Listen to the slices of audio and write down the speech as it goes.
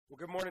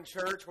Good morning,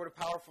 church. What a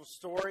powerful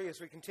story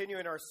as we continue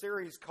in our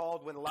series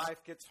called When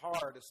Life Gets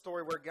Hard, a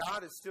story where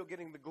God is still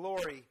getting the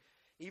glory,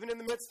 even in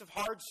the midst of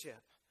hardship.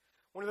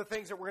 One of the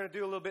things that we're going to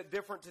do a little bit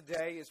different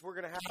today is we're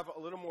going to have a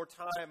little more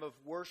time of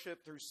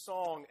worship through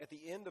song at the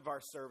end of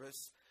our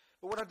service.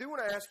 But what I do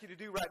want to ask you to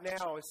do right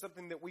now is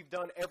something that we've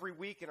done every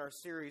week in our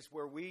series,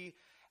 where we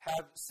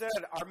have said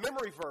our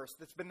memory verse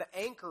that's been the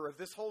anchor of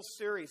this whole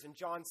series in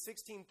John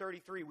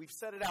 16:33. We've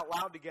said it out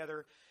loud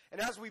together,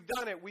 and as we've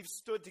done it, we've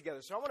stood together.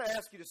 So I want to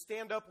ask you to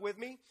stand up with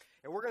me,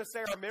 and we're going to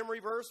say our memory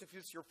verse. If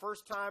it's your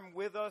first time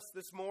with us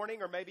this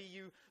morning, or maybe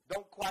you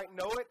don't quite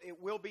know it,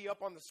 it will be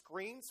up on the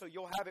screen, so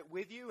you'll have it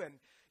with you. And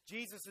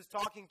Jesus is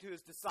talking to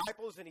his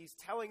disciples, and he's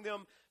telling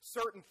them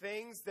certain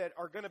things that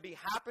are going to be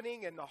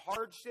happening and the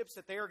hardships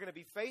that they are going to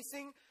be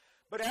facing.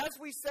 But as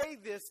we say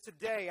this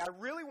today, I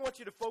really want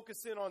you to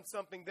focus in on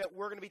something that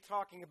we're going to be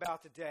talking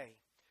about today.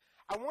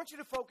 I want you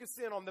to focus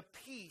in on the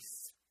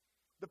peace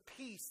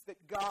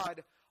that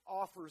God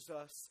offers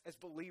us as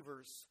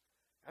believers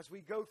as we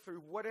go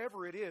through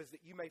whatever it is that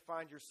you may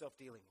find yourself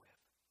dealing with.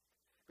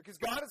 Because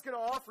God is going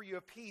to offer you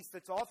a peace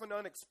that's often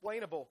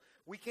unexplainable.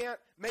 We can't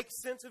make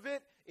sense of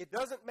it. It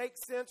doesn't make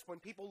sense when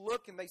people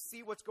look and they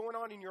see what's going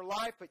on in your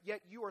life, but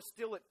yet you are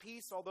still at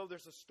peace, although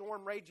there's a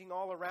storm raging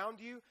all around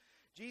you.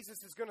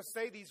 Jesus is going to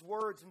say these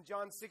words in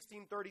John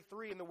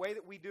 16:33, and the way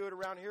that we do it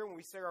around here when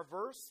we say our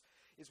verse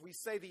is we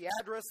say the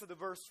address of the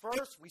verse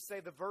first, we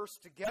say the verse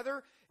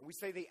together, and we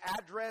say the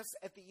address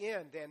at the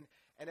end.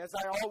 And as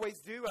I always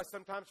do, I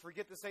sometimes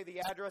forget to say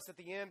the address at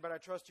the end, but I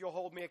trust you'll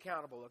hold me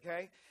accountable,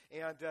 okay?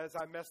 And as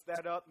I mess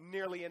that up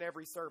nearly in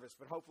every service,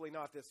 but hopefully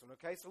not this one,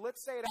 okay? So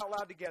let's say it out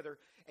loud together,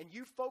 and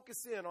you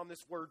focus in on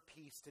this word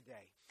peace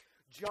today.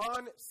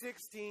 John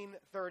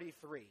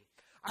 16:33.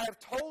 I have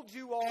told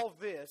you all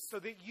this so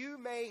that you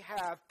may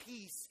have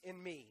peace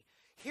in me.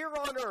 Here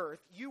on earth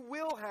you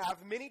will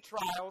have many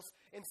trials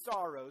and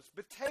sorrows,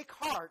 but take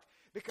heart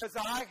because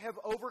I have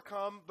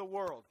overcome the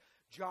world.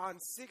 John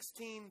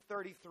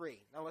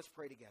 16:33. Now let's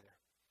pray together.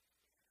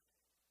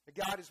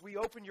 God, as we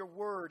open your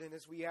word and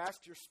as we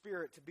ask your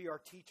Spirit to be our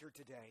teacher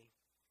today,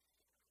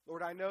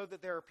 Lord, I know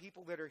that there are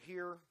people that are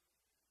here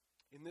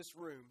in this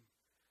room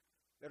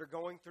that are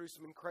going through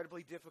some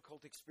incredibly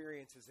difficult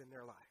experiences in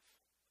their life.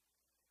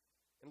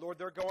 And Lord,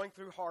 they're going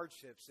through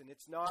hardships, and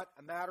it's not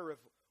a matter of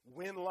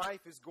when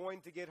life is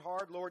going to get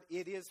hard. Lord,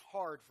 it is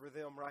hard for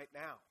them right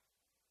now.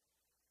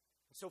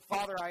 And so,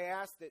 Father, I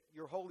ask that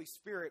your Holy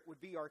Spirit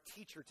would be our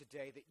teacher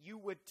today, that you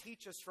would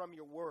teach us from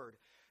your word,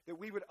 that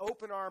we would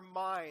open our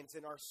minds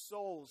and our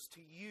souls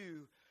to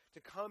you to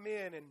come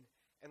in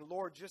and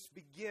Lord, just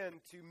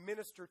begin to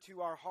minister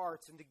to our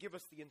hearts and to give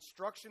us the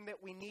instruction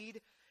that we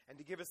need and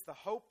to give us the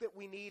hope that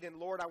we need. And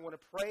Lord, I want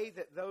to pray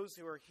that those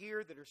who are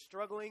here that are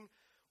struggling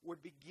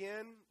would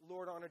begin,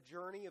 Lord, on a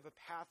journey of a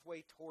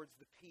pathway towards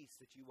the peace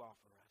that you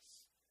offer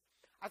us.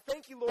 I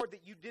thank you, Lord,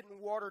 that you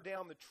didn't water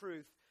down the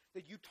truth,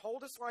 that you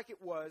told us like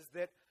it was,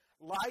 that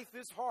life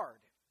is hard.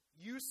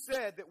 You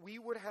said that we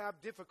would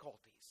have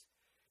difficulties.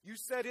 You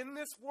said in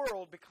this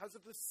world, because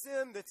of the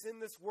sin that's in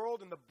this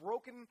world and the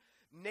broken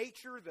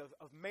nature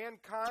of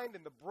mankind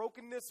and the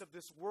brokenness of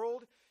this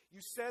world,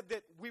 you said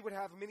that we would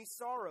have many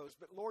sorrows.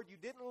 But Lord, you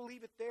didn't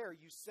leave it there.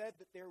 You said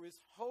that there is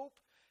hope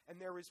and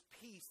there is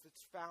peace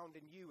that's found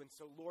in you. And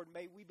so, Lord,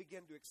 may we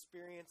begin to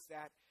experience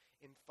that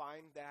and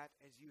find that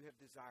as you have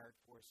desired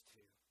for us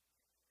to.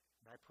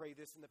 And I pray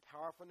this in the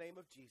powerful name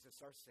of Jesus,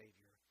 our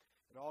Savior.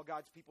 And all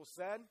God's people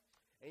said,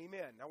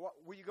 amen. Now,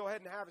 will you go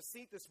ahead and have a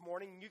seat this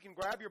morning? You can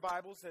grab your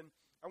Bibles, and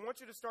I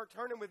want you to start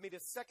turning with me to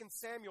 2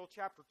 Samuel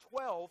chapter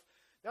 12.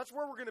 That's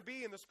where we're going to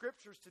be in the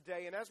Scriptures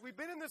today. And as we've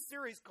been in this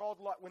series called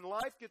When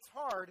Life Gets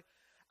Hard,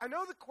 I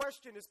know the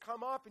question has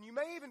come up, and you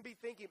may even be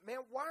thinking, man,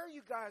 why are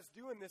you guys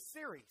doing this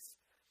series?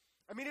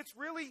 I mean, it's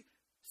really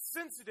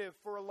sensitive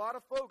for a lot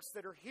of folks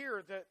that are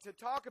here to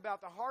talk about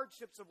the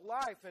hardships of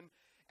life, and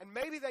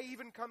maybe they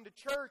even come to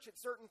church at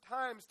certain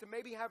times to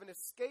maybe have an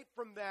escape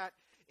from that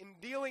in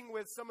dealing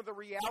with some of the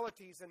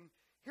realities. And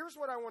here's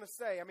what I want to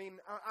say. I mean,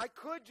 I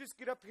could just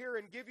get up here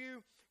and give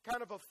you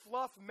kind of a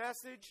fluff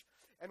message,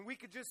 and we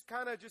could just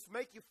kind of just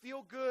make you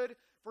feel good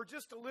for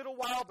just a little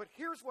while. But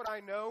here's what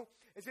I know,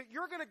 is that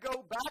you're going to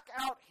go back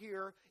out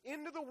here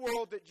into the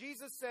world that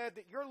Jesus said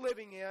that you're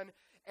living in,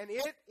 and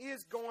it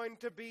is going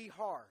to be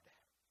hard.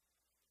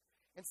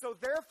 And so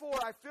therefore,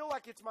 I feel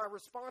like it's my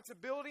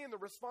responsibility and the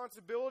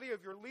responsibility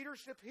of your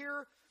leadership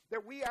here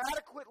that we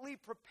adequately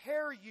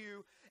prepare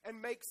you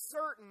and make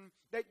certain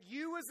that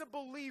you as a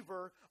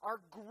believer are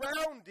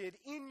grounded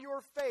in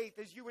your faith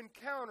as you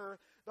encounter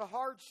the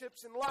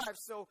hardships in life.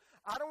 So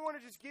I don't want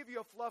to just give you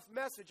a fluff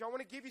message. I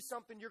want to give you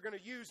something you're going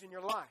to use in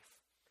your life.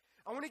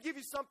 I want to give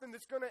you something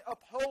that's going to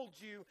uphold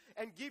you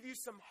and give you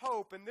some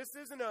hope. And this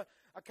isn't a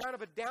kind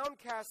of a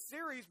downcast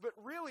series, but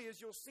really, as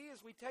you'll see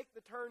as we take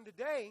the turn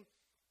today,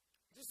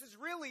 this is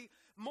really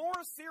more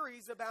a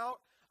series about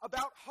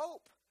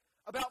hope,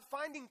 about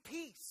finding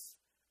peace,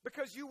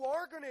 because you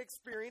are going to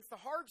experience the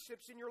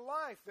hardships in your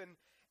life.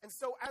 And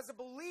so as a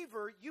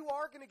believer, you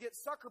are going to get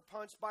sucker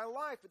punched by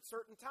life at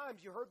certain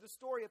times. You heard the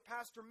story of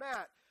Pastor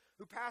Matt,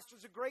 who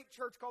pastors a great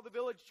church called the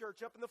Village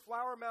Church up in the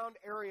Flower Mound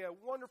area,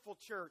 wonderful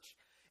church.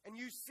 And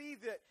you see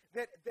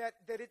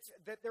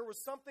that there was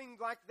something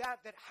like that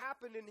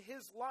happened in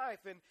his life.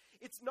 And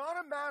it's not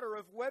a matter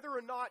of whether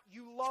or not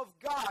you love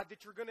God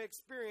that you're going to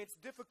experience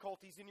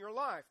difficulties in your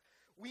life.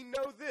 We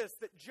know this,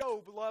 that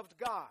Job loved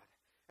God.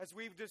 As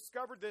we've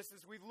discovered this,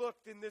 as we've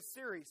looked in this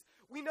series.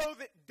 We know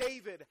that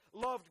David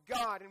loved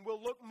God, and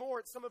we'll look more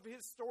at some of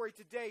his story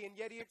today, and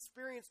yet he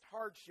experienced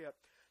hardship.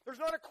 There's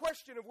not a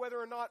question of whether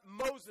or not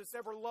Moses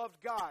ever loved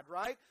God,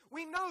 right?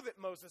 We know that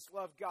Moses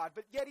loved God,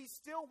 but yet he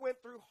still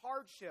went through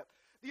hardship.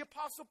 The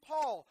Apostle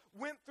Paul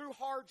went through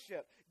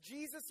hardship.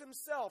 Jesus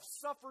himself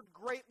suffered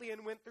greatly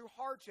and went through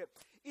hardship.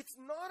 It's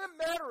not a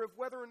matter of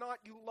whether or not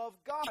you love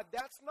God.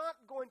 That's not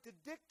going to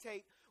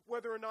dictate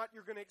whether or not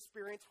you're going to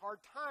experience hard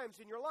times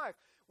in your life.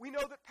 We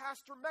know that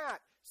Pastor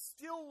Matt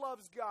still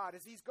loves God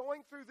as he's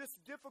going through this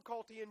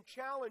difficulty and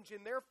challenge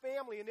in their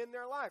family and in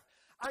their life.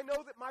 I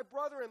know that my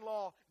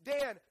brother-in-law,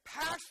 Dan,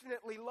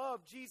 passionately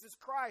loved Jesus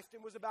Christ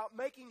and was about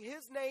making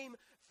his name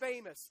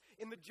famous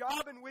in the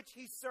job in which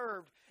he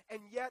served,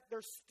 and yet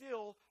there's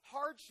still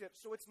hardship.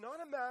 So it's not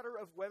a matter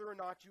of whether or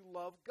not you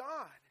love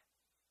God.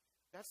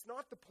 That's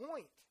not the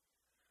point.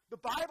 The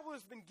Bible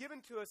has been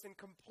given to us in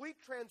complete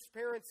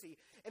transparency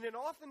and in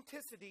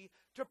authenticity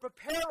to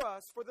prepare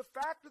us for the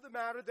fact of the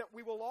matter that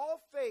we will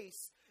all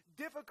face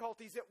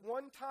difficulties at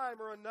one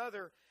time or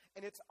another.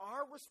 And it's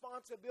our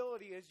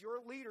responsibility as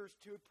your leaders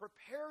to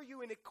prepare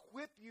you and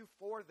equip you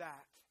for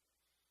that.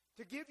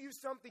 To give you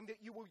something that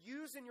you will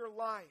use in your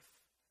life.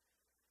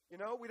 You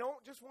know, we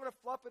don't just want to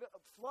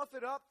fluff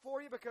it up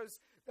for you, because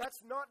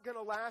that's not going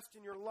to last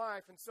in your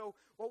life. And so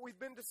what we've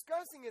been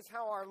discussing is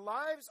how our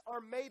lives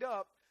are made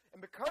up.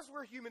 And because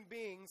we're human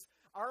beings,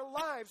 our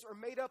lives are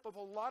made up of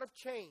a lot of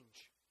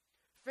change.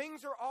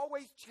 Things are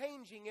always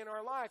changing in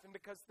our life. And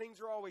because things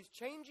are always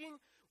changing,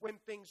 when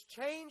things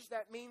change,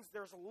 that means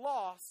there's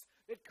loss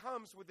that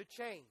comes with the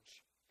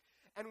change.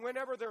 And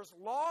whenever there's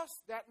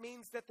loss, that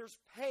means that there's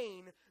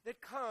pain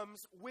that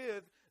comes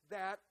with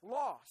that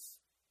loss.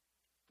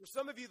 For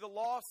some of you, the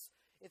loss,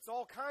 it's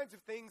all kinds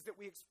of things that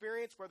we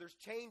experience where there's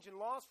change and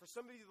loss. For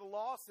some of you, the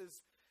loss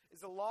is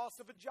the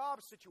loss of a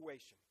job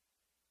situation.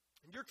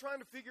 And you're trying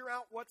to figure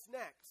out what's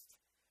next.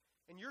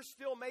 And you're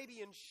still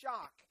maybe in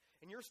shock.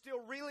 And you're still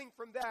reeling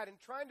from that and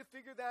trying to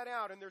figure that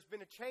out. And there's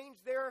been a change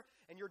there,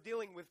 and you're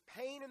dealing with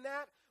pain in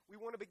that. We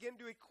want to begin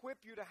to equip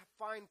you to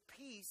find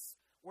peace.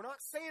 We're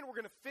not saying we're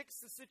going to fix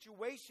the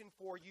situation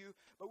for you,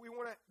 but we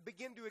want to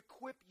begin to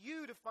equip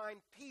you to find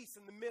peace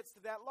in the midst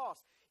of that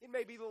loss. It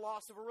may be the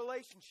loss of a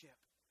relationship.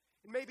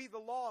 It may be the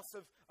loss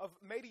of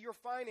maybe your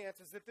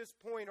finances at this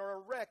point are a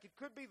wreck. It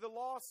could be the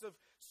loss of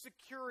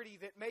security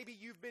that maybe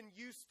you've been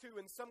used to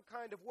in some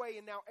kind of way,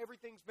 and now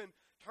everything's been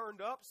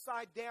turned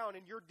upside down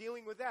and you're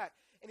dealing with that.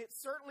 And it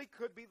certainly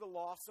could be the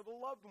loss of a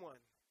loved one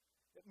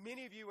that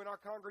many of you in our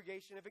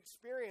congregation have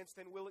experienced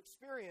and will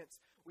experience.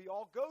 We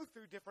all go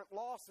through different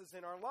losses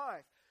in our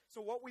life.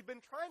 So what we've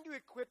been trying to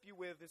equip you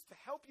with is to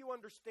help you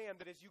understand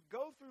that as you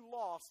go through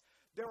loss,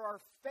 there are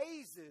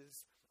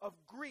phases of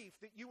grief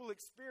that you will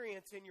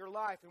experience in your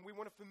life, and we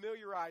want to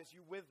familiarize you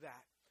with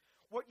that.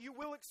 What you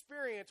will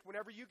experience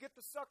whenever you get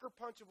the sucker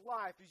punch of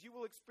life is you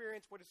will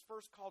experience what is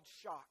first called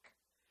shock.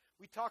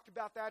 We talked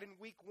about that in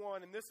week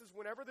 1, and this is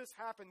whenever this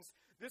happens,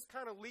 this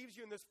kind of leaves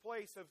you in this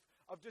place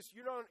of just,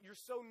 you're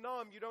so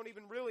numb, you don't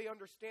even really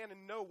understand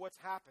and know what's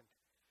happened.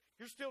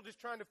 You're still just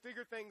trying to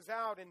figure things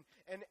out and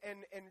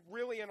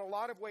really in a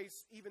lot of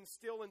ways even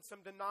still in some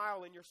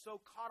denial, and you're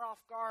so caught off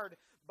guard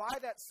by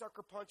that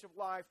sucker punch of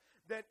life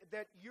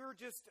that you're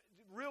just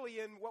really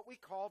in what we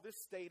call this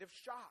state of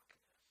shock.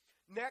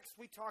 Next,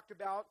 we talked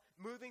about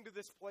moving to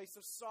this place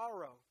of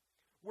sorrow,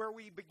 where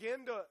we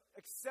begin to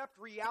accept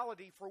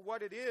reality for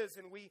what it is,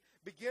 and we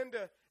begin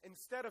to,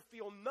 instead of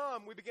feel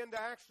numb, we begin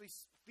to actually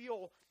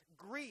feel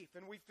grief,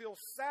 and we feel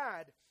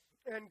sad.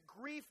 And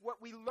grief,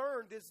 what we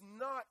learned, is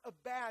not a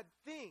bad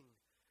thing.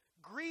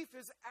 Grief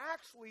is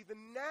actually the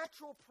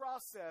natural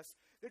process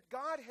that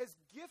God has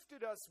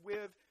gifted us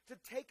with to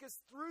take us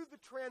through the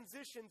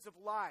transitions of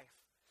life.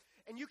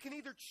 And you can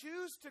either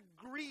choose to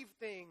grieve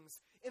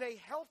things in a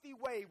healthy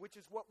way, which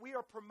is what we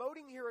are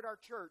promoting here at our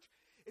church,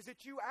 is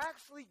that you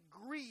actually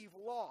grieve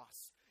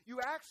loss. You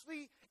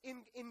actually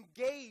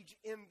engage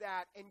in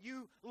that and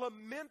you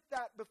lament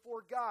that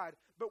before God.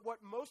 But what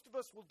most of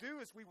us will do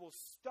is we will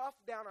stuff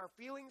down our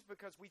feelings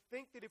because we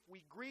think that if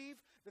we grieve,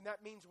 then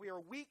that means we are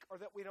weak or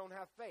that we don't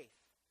have faith.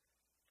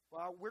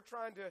 Well, we're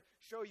trying to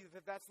show you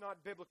that that's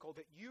not biblical,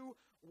 that you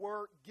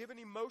were given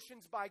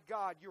emotions by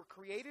God. You're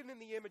created in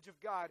the image of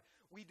God.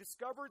 We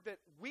discovered that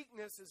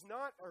weakness is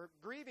not, or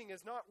grieving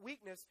is not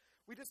weakness.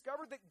 We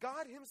discovered that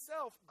God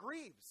himself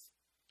grieves.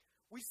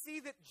 We see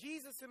that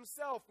Jesus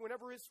himself,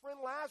 whenever his friend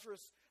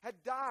Lazarus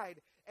had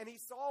died and he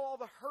saw all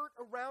the hurt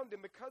around him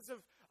because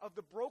of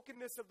the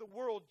brokenness of the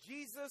world,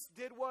 Jesus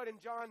did what in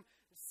John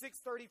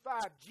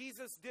 6:35?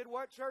 Jesus did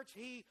what, church?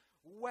 He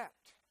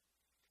wept.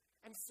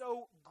 And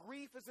so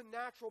grief is a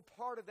natural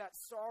part of that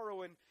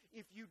sorrow. And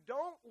if you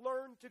don't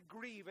learn to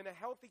grieve in a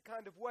healthy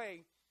kind of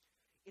way,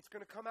 it's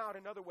going to come out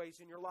in other ways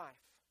in your life.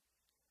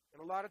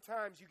 And a lot of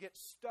times you get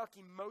stuck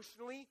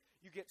emotionally,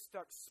 you get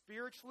stuck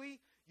spiritually,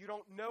 you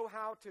don't know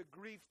how to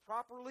grieve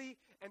properly,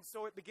 and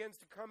so it begins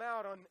to come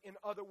out in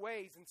other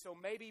ways. And so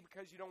maybe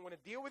because you don't want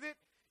to deal with it,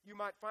 you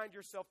might find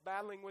yourself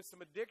battling with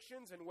some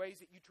addictions and ways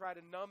that you try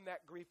to numb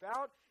that grief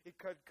out. It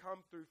could come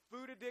through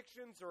food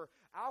addictions or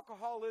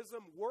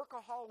alcoholism,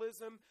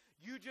 workaholism.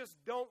 You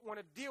just don't want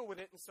to deal with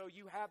it, and so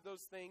you have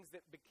those things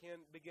that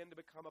begin to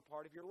become a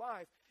part of your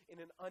life in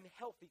an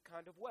unhealthy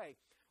kind of way.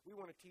 We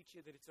want to teach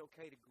you that it's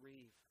okay to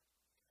grieve.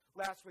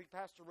 Last week,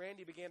 Pastor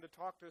Randy began to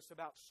talk to us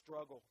about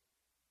struggle.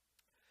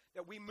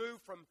 That we move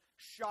from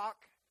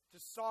shock to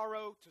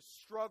sorrow to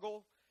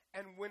struggle.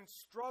 And when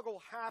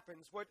struggle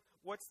happens,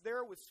 what's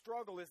there with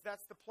struggle is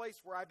that's the place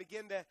where I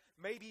begin to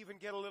maybe even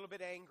get a little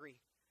bit angry.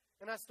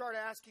 And I start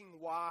asking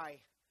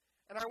why.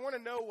 And I want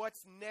to know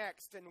what's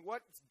next and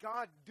what's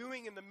God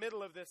doing in the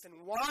middle of this and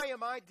why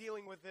am I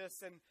dealing with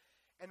this?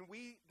 And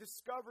we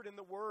discovered in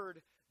the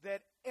Word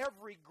that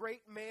every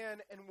great man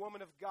and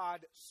woman of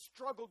God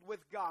struggled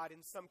with God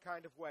in some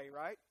kind of way,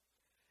 right?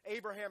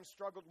 Abraham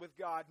struggled with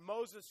God.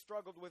 Moses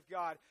struggled with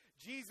God.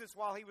 Jesus,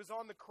 while he was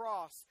on the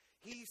cross,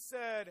 he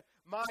said,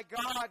 my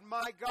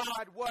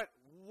God, what?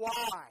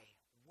 Why?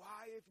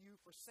 Why have you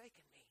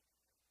forsaken me?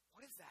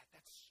 What is that?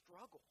 That's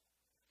struggle.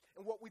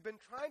 And what we've been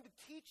trying to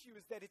teach you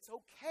is that it's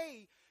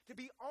okay to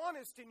be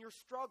honest in your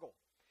struggle.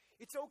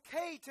 It's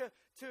okay to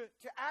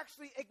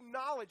actually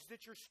acknowledge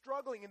that you're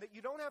struggling and that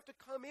you don't have to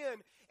come in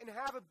and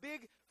have a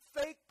big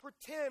fake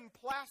pretend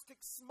plastic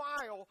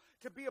smile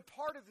to be a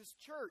part of this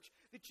church.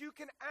 That you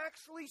can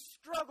actually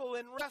struggle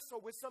and wrestle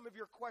with some of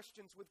your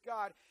questions with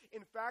God.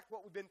 In fact,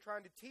 what we've been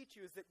trying to teach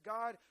you is that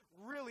God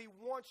really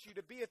wants you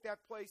to be at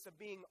that place of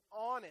being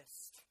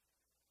honest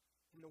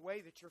in the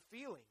way that you're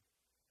feeling.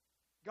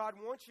 God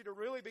wants you to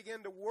really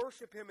begin to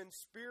worship Him in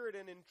spirit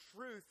and in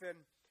truth. And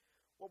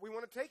what we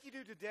want to take you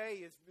to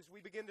today is as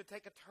we begin to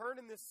take a turn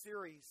in this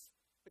series,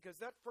 because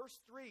that first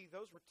three,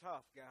 those were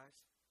tough,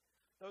 guys.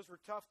 Those were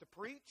tough to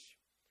preach.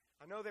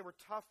 I know they were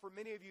tough for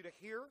many of you to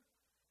hear.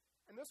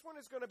 And this one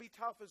is going to be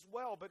tough as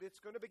well, but it's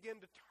going to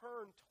begin to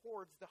turn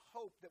towards the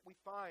hope that we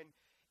find.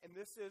 And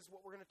this is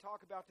what we're going to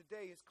talk about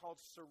today is called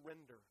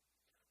surrender.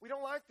 We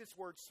don't like this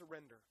word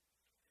surrender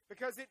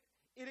because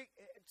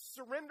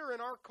surrender in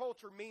our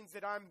culture means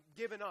that I'm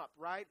given up,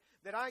 right?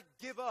 That I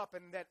give up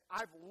and that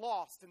I've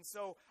lost. And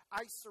so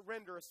I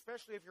surrender,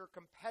 especially if you're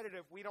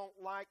competitive. We don't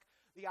like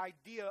the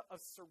idea of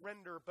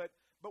surrender, but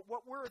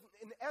what we're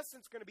in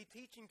essence going to be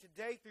teaching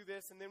today through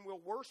this, and then we'll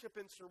worship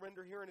in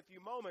surrender here in a few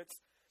moments,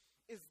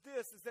 is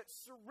that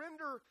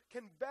surrender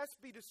can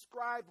best be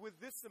described with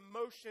this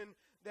emotion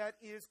that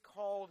is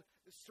called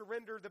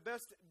surrender. The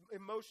best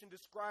emotion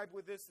described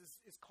with this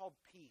is called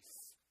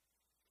peace.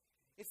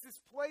 It's this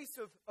place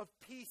of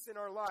peace in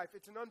our life.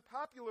 It's an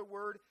unpopular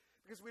word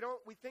because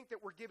we think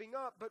that we're giving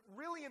up, but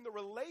really in the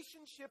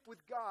relationship with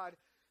God,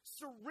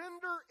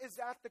 surrender is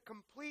at the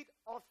complete,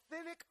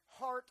 authentic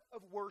heart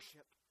of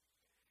worship.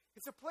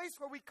 It's a place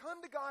where we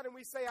come to God and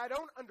we say, I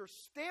don't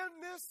understand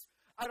this.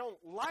 I don't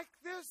like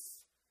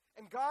this.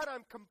 And God,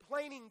 I'm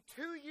complaining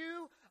to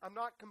you. I'm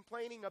not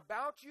complaining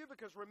about you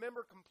because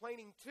remember,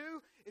 complaining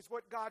to is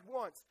what God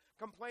wants.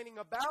 Complaining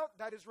about,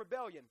 that is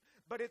rebellion.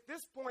 But at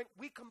this point,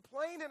 we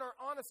complain in our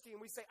honesty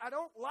and we say, I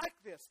don't like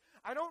this.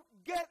 I don't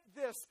get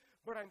this,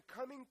 but I'm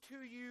coming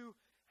to you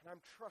and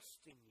I'm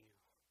trusting you.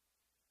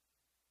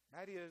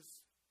 That is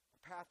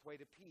a pathway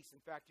to peace. In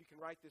fact, you can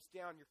write this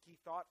down. Your key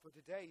thought for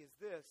today is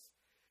this,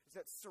 is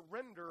that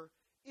surrender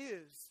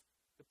is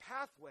the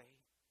pathway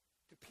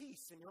to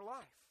peace in your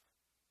life.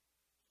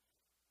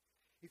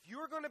 If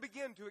you're going to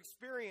begin to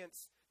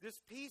experience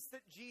this peace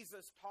that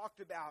Jesus talked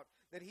about,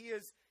 that He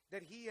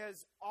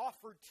has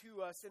offered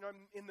to us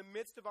in the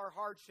midst of our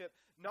hardship,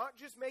 not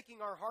just making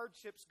our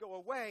hardships go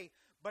away,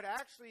 but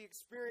actually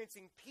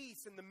experiencing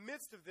peace in the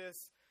midst of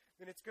this,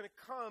 then it's going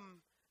to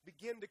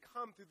begin to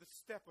come through the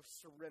step of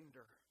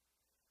surrender.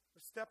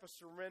 The step of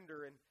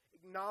surrender and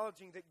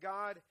acknowledging that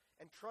God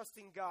and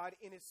trusting God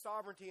in His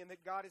sovereignty and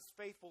that God is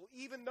faithful,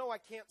 even though I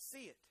can't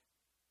see it,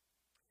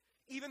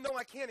 even though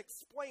I can't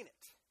explain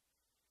it.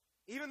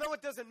 Even though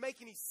it doesn't make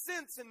any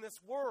sense in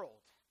this world,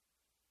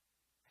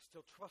 I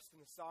still trust in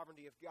the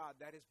sovereignty of God.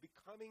 That is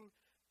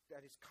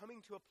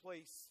coming to a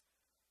place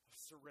of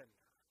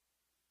surrender.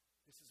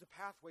 This is a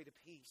pathway to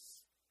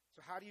peace.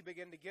 So how do you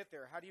begin to get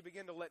there? How do you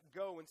begin to let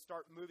go and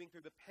start moving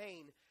through the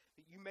pain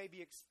that you may be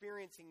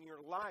experiencing in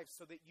your life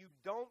so that you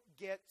don't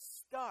get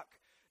stuck?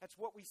 That's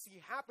what we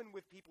see happen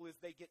with people is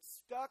they get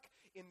stuck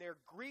in their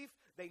grief.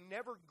 They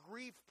never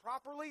grieve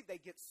properly. They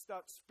get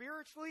stuck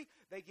spiritually.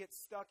 They get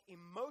stuck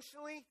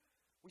emotionally.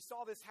 We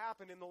saw this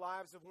happen in the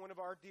lives of one of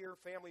our dear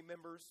family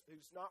members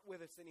who's not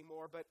with us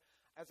anymore. But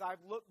as I've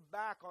looked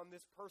back on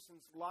this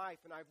person's life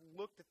and I've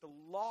looked at the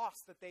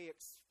loss that they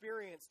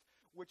experienced,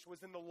 which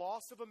was in the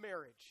loss of a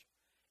marriage,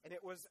 and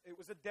it was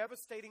a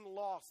devastating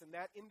loss in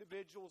that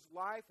individual's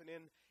life and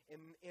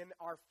in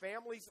our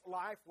family's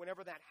life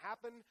whenever that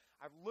happened.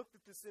 I've looked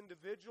at this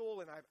individual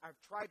and I've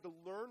tried to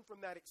learn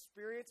from that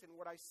experience, and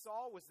what I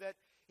saw was that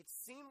it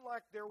seemed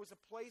like there was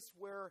a place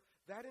where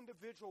that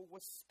individual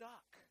was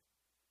stuck.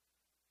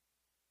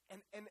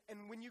 And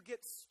when you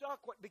get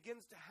stuck, what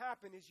begins to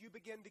happen is you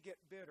begin to get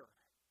bitter.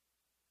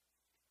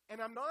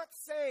 And I'm not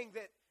saying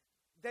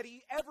that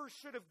he ever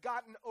should have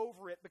gotten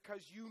over it,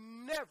 because you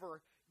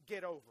never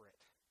get over it.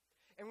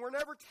 And we're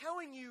never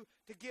telling you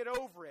to get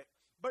over it,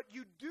 but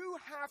you do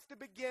have to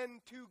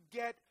begin to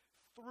get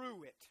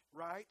through it,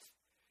 right?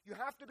 You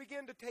have to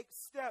begin to take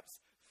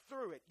steps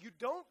through it. You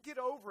don't get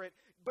over it,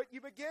 but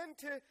you begin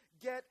to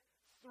get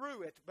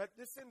through it. But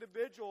this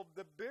individual,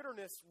 the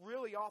bitterness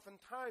really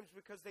oftentimes,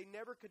 because they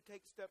never could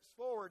take steps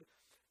forward,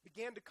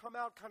 began to come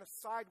out kind of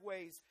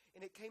sideways.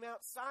 And it came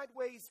out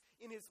sideways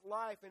in his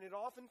life, and it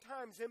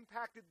oftentimes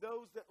impacted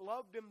those that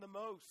loved him the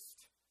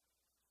most.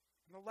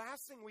 And the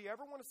last thing we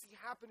ever want to see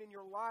happen in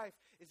your life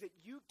is that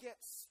you get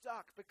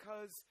stuck,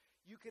 because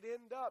you could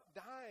end up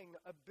dying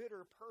a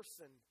bitter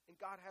person. And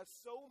God has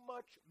so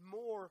much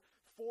more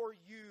for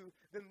you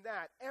than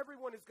that.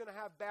 Everyone is going to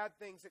have bad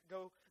things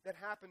that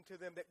happen to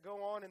them, that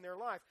go on in their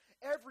life.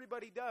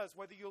 Everybody does,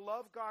 whether you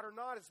love God or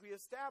not, as we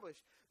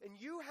established. And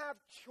you have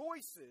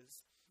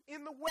choices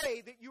in the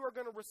way that you are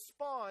going to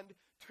respond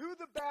to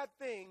the bad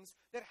things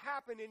that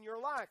happen in your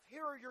life.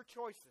 Here are your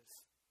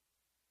choices.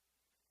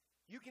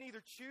 You can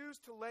either choose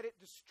to let it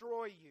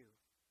destroy you,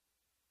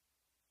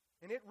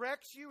 and it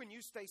wrecks you, and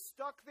you stay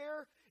stuck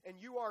there, and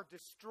you are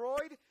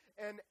destroyed,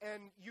 and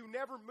you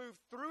never move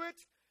through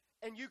it,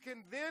 and you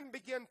can then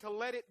begin to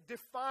let it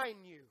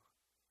define you,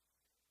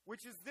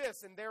 which is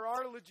this. And there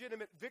are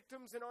legitimate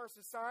victims in our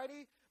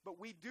society, but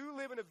we do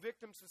live in a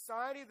victim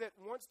society that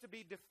wants to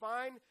be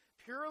defined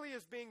purely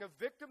as being a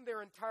victim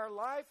their entire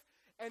life.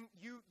 And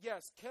you,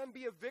 yes, can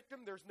be a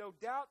victim, there's no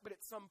doubt, but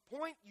at some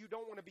point you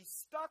don't want to be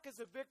stuck as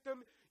a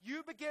victim.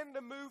 You begin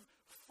to move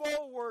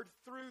forward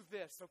through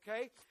this,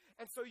 okay?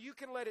 And so you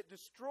can let it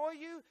destroy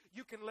you,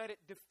 you can let it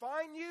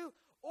define you,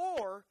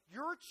 or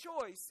your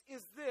choice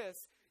is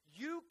this: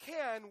 you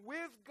can,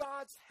 with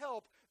God's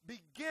help,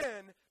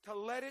 begin to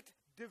let it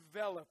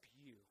develop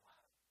you.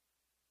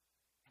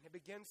 And it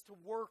begins to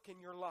work in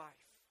your life.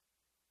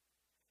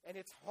 And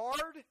it's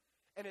hard,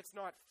 and it's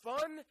not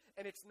fun,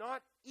 and it's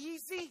not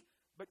easy,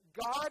 but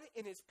God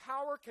in His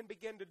power can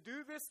begin to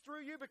do this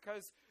through you,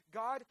 because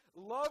God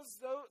loves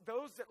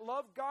those that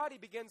love God. He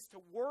begins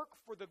to work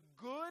for the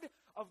good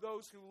of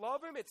those who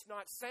love Him. It's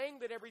not saying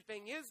that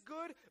everything is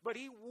good, but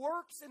He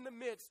works in the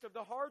midst of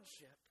the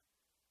hardship.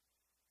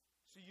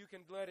 So you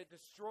can let it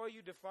destroy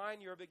you, define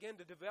you, or begin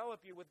to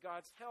develop you with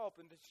God's help,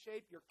 and to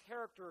shape your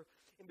character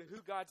into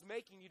who God's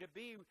making you to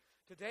be.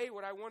 Today,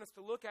 what I want us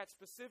to look at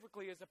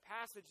specifically is a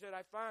passage that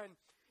I find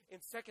in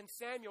 2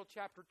 Samuel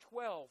chapter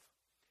 12.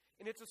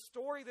 And it's a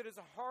story that is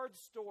a hard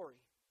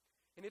story.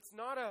 And it's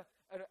not a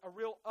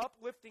real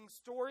uplifting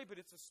story, but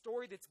it's a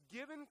story that's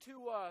given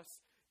to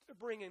us to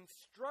bring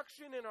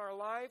instruction in our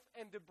life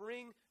and to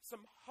bring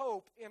some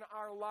hope in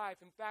our life.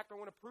 In fact, I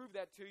want to prove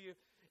that to you.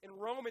 In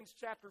Romans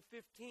chapter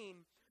 15,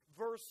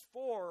 verse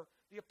 4,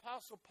 the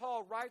Apostle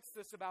Paul writes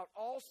this about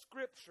all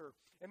Scripture,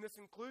 and this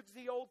includes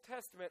the Old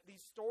Testament,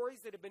 these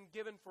stories that have been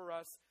given for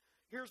us.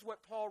 Here's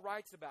what Paul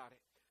writes about it.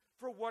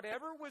 For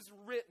whatever was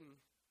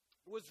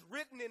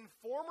written in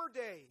former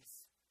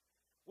days,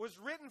 was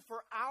written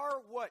for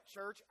our what,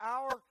 church?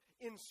 Our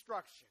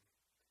instruction.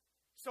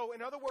 So,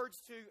 in other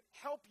words, to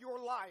help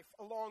your life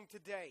along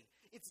today.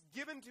 It's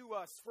given to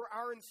us for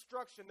our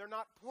instruction. They're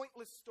not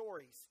pointless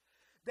stories.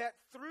 That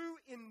through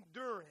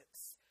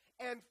endurance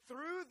and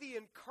through the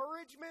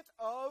encouragement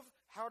of,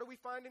 how do we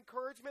find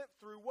encouragement?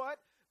 Through what?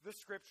 The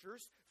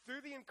Scriptures.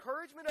 Through the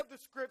encouragement of the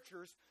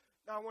Scriptures.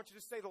 Now, I want you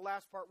to say the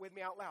last part with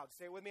me out loud.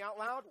 Say it with me out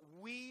loud.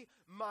 We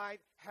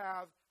might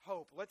have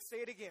hope. Let's say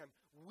it again.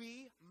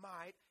 We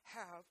might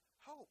have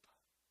hope.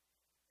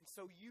 And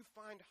so you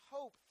find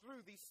hope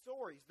through these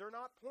stories. They're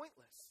not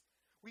pointless.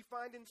 We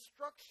find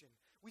instruction.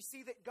 We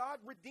see that God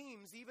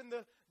redeems even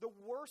the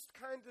worst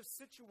kinds of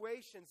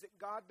situations, that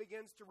God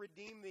begins to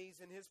redeem these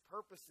in His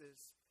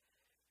purposes.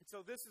 And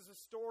so this is a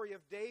story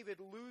of David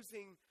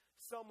losing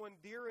someone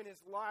dear in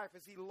his life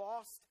as he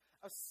lost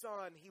a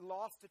son. He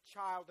lost a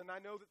child. And I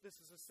know that this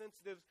is a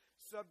sensitive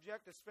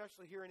subject,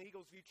 especially here in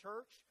Eagles View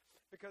Church,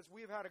 because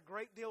we've had a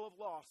great deal of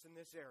loss in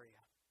this area.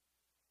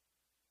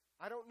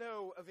 I don't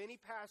know of any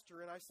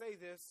pastor, and I say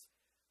this,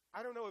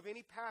 I don't know of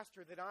any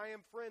pastor that I am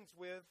friends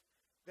with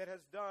that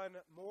has done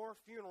more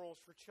funerals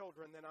for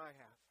children than I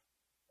have.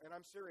 And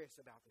I'm serious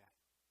about that.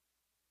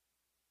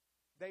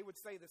 They would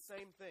say the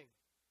same thing.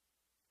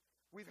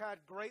 We've had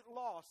great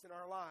loss in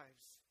our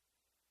lives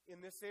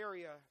in this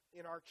area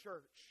in our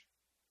church.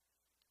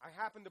 I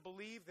happen to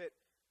believe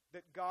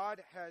that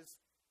God has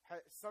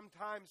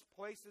sometimes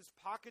places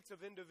pockets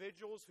of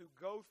individuals who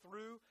go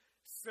through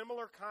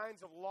similar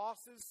kinds of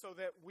losses so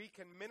that we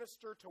can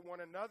minister to one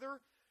another,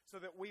 so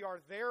that we are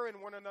there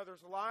in one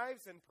another's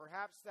lives, and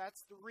perhaps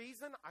that's the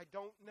reason. I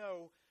don't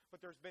know,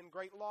 but there's been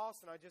great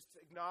loss, and I just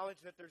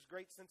acknowledge that there's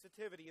great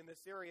sensitivity in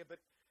this area, but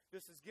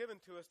this is given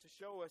to us to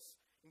show us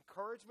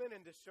encouragement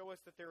and to show us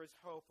that there is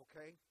hope,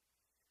 okay?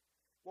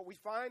 What we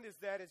find is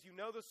that as you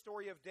know the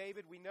story of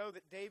David, we know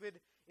that David,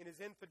 in his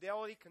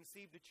infidelity,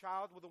 conceived a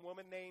child with a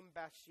woman named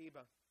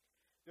Bathsheba.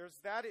 There's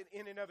that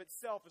in and of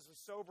itself is a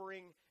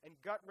sobering and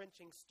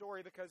gut-wrenching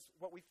story, because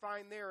what we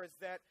find there is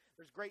that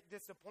there's great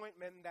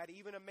disappointment that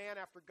even a man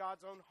after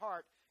God's own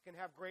heart can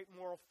have great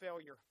moral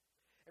failure.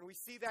 And we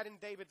see that in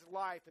David's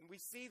life, and we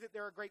see that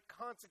there are great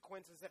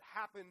consequences that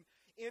happen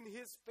in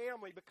his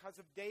family because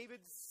of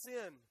David's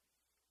sin.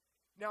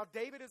 Now,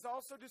 David is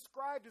also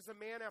described as a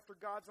man after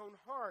God's own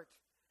heart.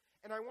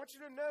 And I want you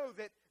to know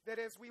that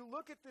as we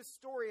look at this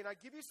story, and I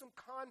give you some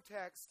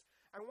context,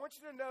 I want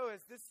you to know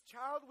as this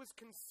child was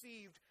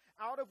conceived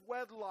out of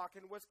wedlock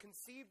and was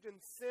conceived in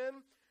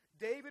sin,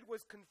 David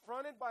was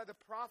confronted by the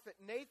prophet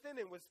Nathan,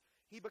 and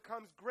he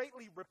becomes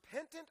greatly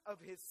repentant of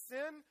his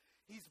sin.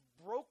 He's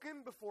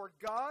broken before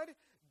God.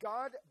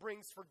 God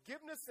brings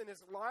forgiveness in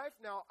his life.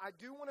 Now, I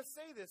do want to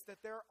say this,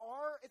 that there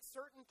are at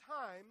certain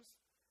times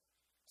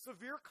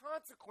severe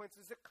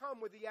consequences that come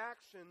with the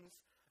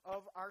actions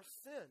of our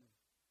sin.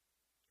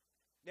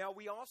 Now,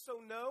 we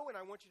also know, and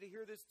I want you to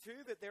hear this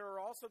too, that there are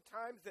also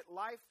times that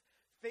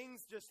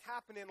things just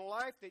happen in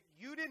life that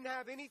you didn't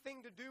have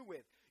anything to do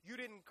with. You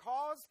didn't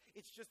cause.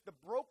 It's just the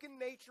broken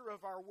nature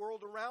of our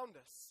world around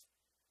us.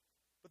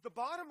 But the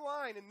bottom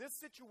line in this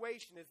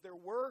situation is there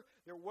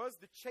was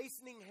the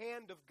chastening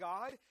hand of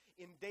God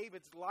in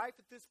David's life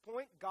at this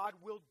point. God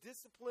will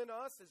discipline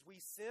us as we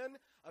sin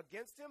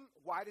against him.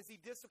 Why does he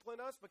discipline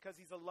us? Because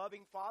he's a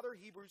loving father.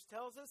 Hebrews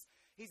tells us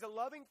he's a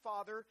loving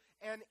father,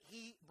 and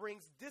he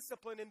brings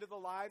discipline into the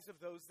lives of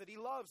those that he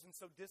loves. And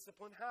so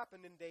discipline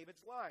happened in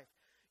David's life.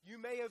 You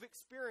may have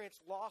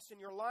experienced loss in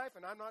your life,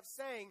 and I'm not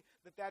saying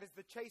that that is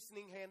the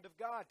chastening hand of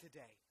God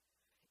today.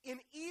 In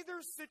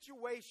either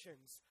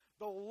situations,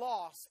 the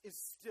loss is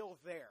still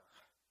there.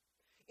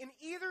 In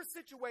either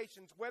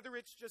situations, whether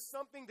it's just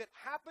something that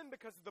happened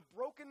because of the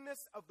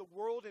brokenness of the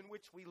world in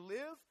which we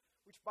live,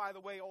 which, by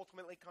the way,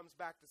 ultimately comes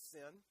back to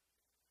sin,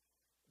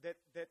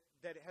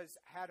 that has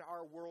had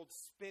our world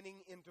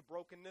spinning into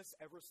brokenness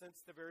ever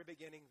since the very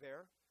beginning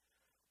there.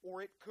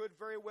 Or it could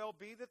very well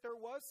be that there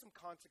was some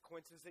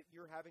consequences that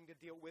you're having to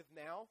deal with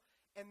now.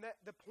 And that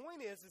the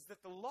point is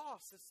that the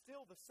loss is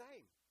still the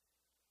same.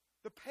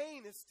 The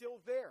pain is still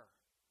there.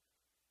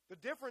 The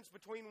difference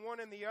between one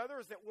and the other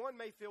is that one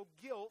may feel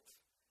guilt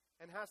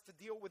and has to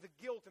deal with the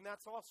guilt, and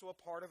that's also a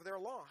part of their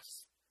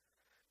loss.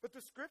 But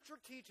the Scripture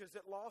teaches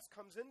that loss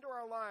comes into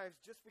our lives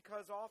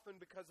often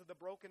because of the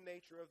broken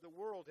nature of the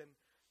world.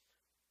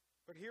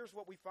 But here's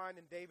what we find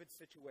in David's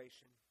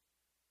situation.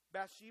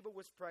 Bathsheba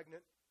was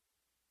pregnant,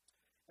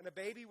 and a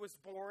baby was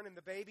born, and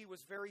the baby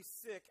was very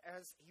sick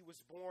as he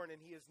was born,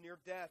 and he is near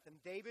death.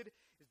 And David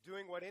is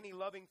doing what any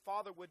loving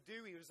father would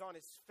do. He was on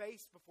his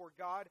face before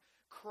God,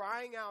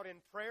 crying out in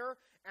prayer,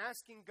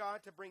 asking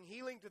God to bring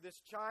healing to this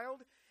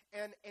child.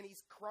 And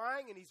he's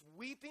crying, and he's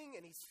weeping,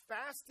 and he's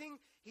fasting.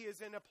 He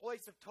is in a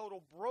place of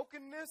total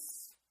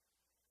brokenness.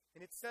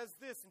 And it says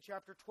this in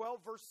chapter 12,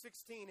 verse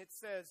 16. It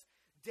says,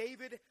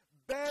 David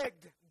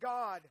begged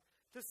God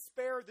to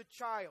spare the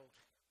child.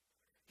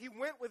 He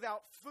went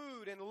without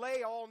food and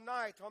lay all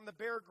night on the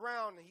bare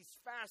ground. He's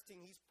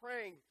fasting. He's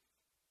praying.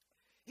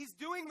 He's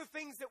doing the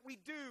things that we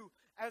do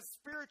as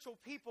spiritual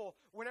people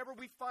whenever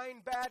we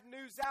find bad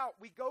news out.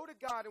 We go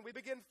to God and we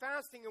begin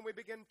fasting and we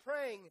begin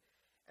praying.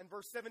 And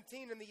verse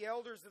 17, and the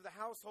elders of the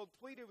household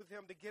pleaded with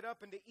him to get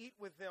up and to eat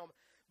with them.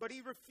 But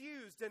he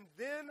refused. And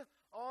then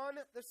on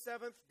the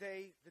seventh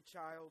day, the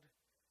child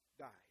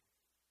died.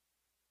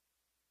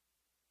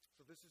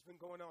 So this has been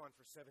going on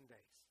for 7 days.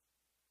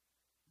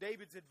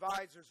 David's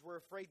advisors were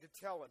afraid to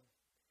tell him.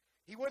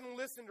 He wouldn't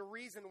listen to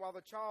reason while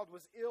the child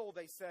was ill.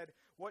 They said,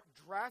 what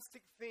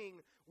drastic thing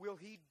will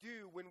he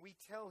do when we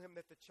tell him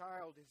that the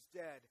child is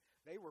dead?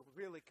 They were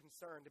really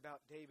concerned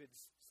about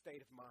David's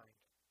state of mind.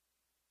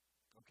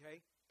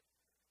 Okay?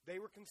 They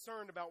were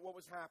concerned about what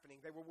was happening.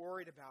 They were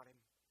worried about him.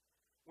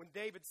 When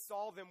David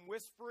saw them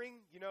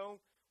whispering,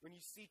 when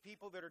you see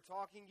people that are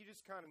talking, you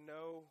just kind of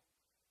know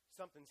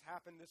something's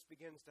happened. This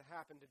begins to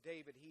happen to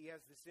David. He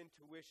has this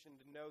intuition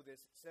to know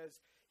this. It says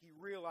he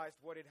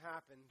realized what had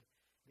happened,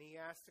 and he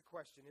asked the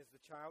question, is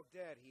the child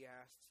dead? He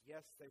asked.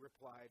 Yes, they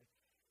replied.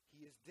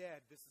 He is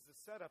dead. This is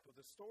the setup of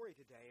the story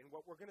today. And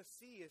what we're going to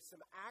see is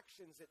some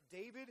actions that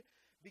David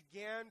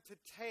began to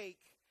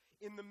take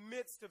in the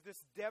midst of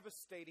this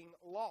devastating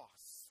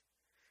loss.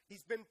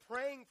 He's been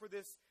praying for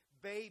this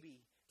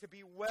baby to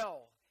be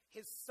well,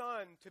 his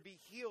son to be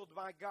healed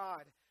by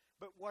God.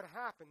 But what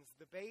happens?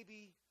 The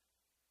baby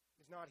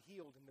is not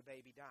healed and the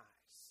baby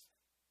dies.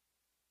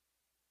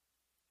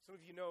 Some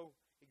of you know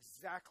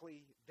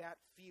exactly that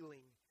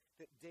feeling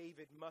that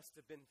David must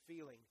have been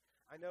feeling.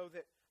 I know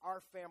that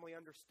our family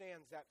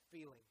understands that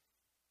feeling.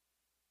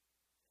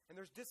 And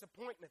there's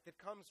disappointment that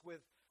comes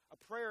with a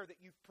prayer that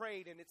you've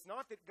prayed, and it's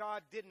not that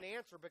God didn't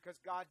answer, because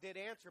God did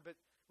answer, but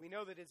we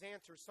know that his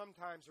answers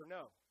sometimes are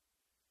no.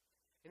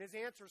 And his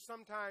answers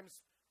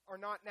sometimes are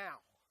not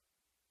now.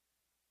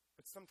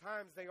 But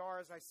sometimes they are,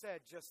 as I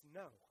said, just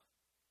no.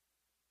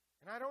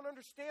 And I don't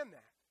understand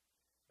that.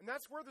 And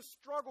that's where the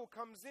struggle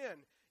comes in.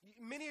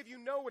 Many of you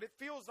know what it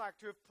feels like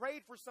to have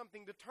prayed for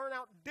something to turn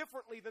out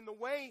differently than the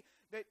way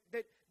that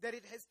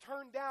it has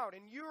turned out.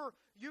 And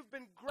you've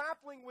been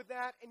grappling with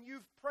that, and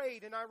you've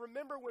prayed. And I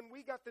remember when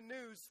we got the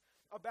news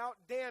about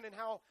Dan and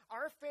how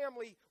our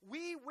family,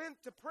 we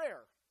went to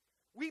prayer.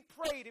 We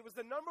prayed. It was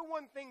the number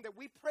one thing that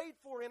we prayed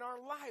for in our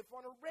life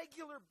on a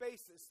regular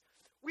basis.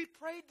 We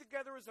prayed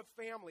together as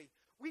a family.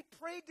 We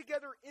prayed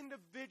together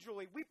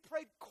individually. We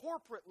prayed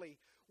corporately.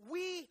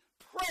 We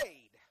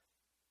prayed.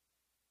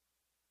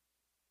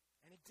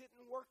 And it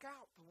didn't work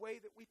out the way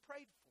that we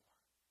prayed for.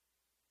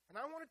 And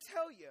I want to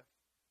tell you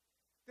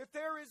that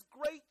there is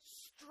great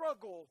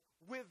struggle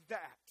with that.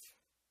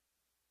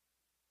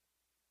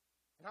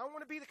 And I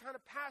want to be the kind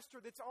of pastor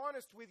that's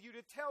honest with you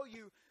to tell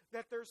you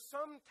that there's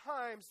some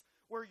times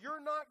where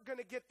you're not going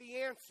to get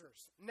the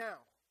answers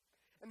now.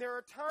 And there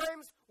are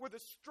times where the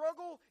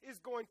struggle is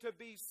going to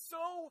be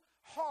so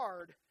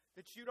hard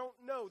that you don't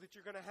know that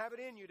you're going to have it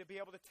in you to be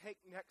able to take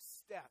next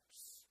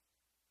steps.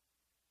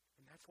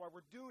 And that's why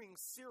we're doing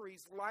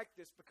series like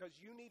this,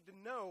 because you need to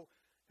know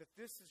that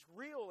this is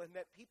real and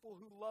that people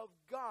who love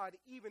God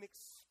even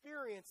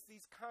experience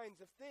these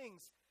kinds of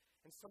things.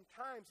 And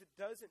sometimes it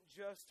doesn't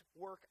just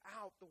work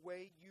out the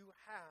way you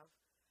have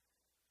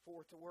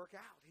for it to work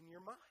out in your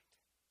mind.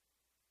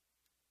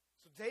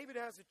 So David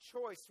has a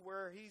choice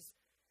where he's,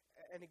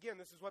 and again,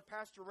 this is what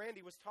Pastor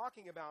Randy was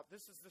talking about.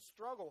 This is the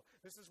struggle.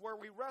 This is where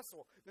we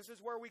wrestle. This is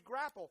where we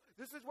grapple.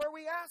 This is where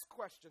we ask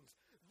questions.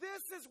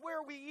 This is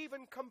where we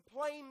even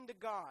complain to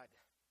God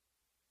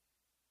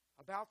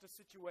about the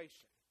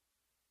situation.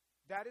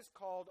 That is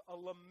called a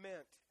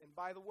lament. And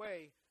by the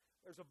way,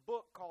 there's a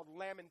book called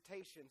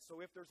Lamentations.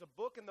 So if there's a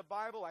book in the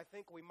Bible, I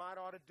think we might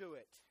ought to do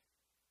it.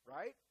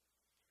 Right?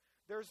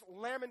 There's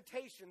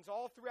lamentations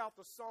all throughout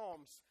the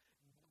Psalms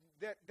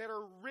that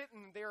are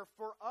written there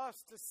for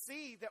us to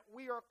see that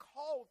we are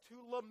called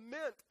to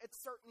lament at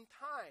certain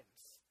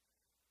times.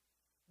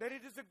 That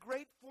it is a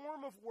great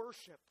form of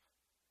worship.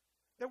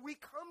 That we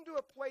come to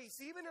a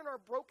place, even in our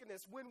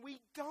brokenness, when we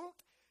don't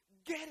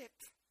get it.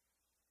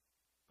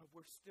 But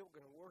we're still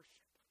going to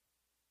worship.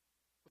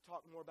 We'll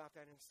talk more about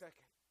that in a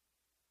second.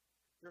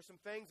 There are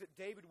some things that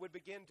David would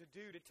begin to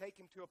do to take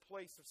him to a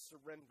place of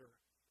surrender.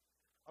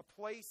 A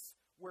place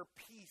where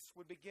peace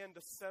would begin to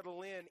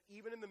settle in,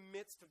 even in the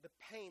midst of the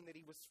pain that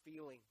he was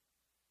feeling.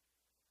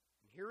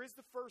 And here is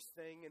the first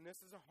thing, and this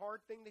is a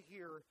hard thing to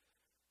hear,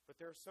 but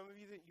there are some of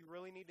you that you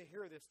really need to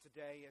hear this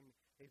today, and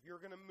if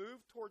you're going to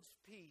move towards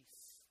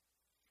peace,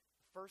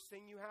 the first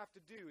thing you have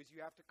to do is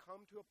you have to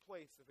come to a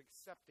place of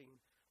accepting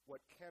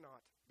what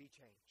cannot be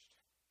changed.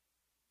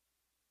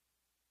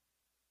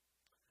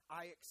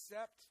 I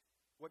accept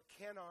what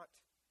cannot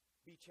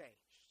be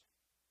changed.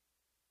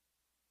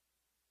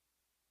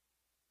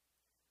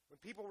 When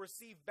people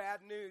receive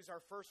bad news,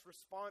 our first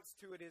response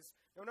to it is,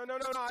 no,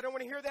 I don't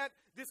want to hear that.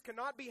 This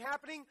cannot be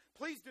happening.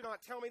 Please do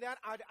not tell me that.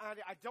 I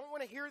don't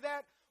want to hear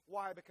that.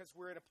 Why? Because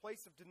we're in a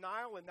place of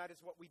denial, and that is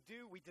what we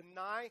do. We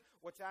deny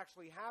what's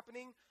actually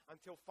happening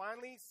until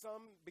finally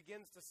some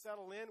begins to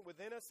settle in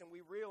within us, and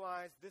we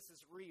realize this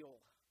is real.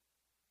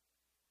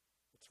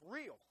 It's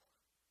real.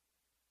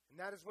 And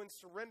that is when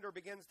surrender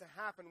begins to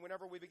happen,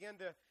 whenever we begin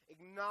to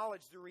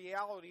acknowledge the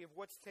reality of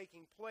what's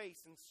taking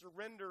place. And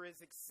surrender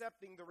is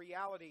accepting the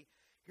reality.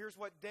 Here's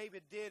what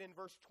David did in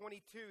verse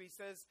 22.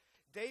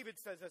 David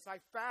says this, I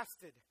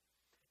fasted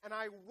and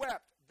I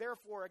wept.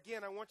 Therefore,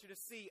 again, I want you to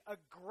see a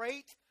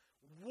great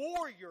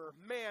warrior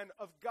man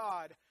of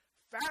God,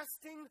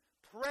 fasting,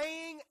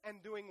 praying,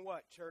 and doing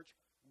what, church?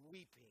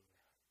 Weeping.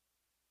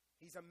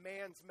 He's a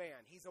man's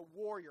man. He's a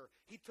warrior.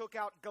 He took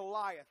out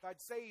Goliath. I'd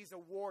say he's a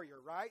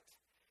warrior, right?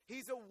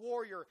 He's a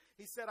warrior.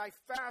 He said, I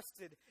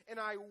fasted and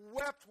I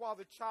wept while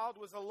the child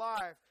was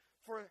alive.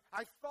 For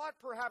I thought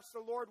perhaps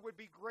the Lord would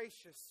be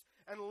gracious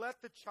and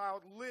let the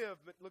child live.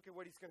 But look at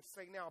what he's going to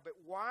say now. But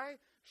why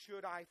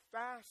should I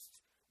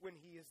fast when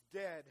he is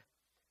dead?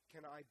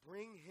 Can I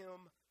bring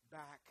him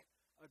back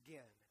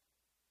again?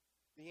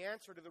 The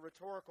answer to the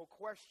rhetorical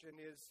question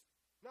is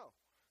no.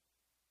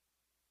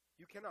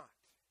 You cannot.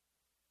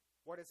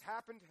 What has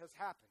happened has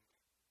happened.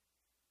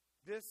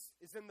 This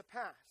is in the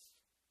past.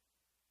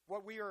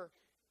 What we are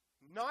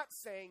not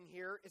saying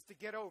here is to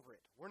get over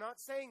it. We're not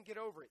saying get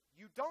over it.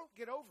 You don't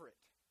get over it.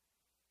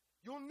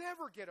 You'll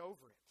never get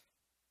over it.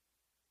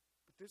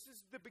 But this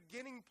is the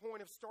beginning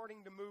point of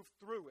starting to move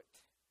through it.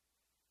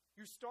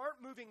 You start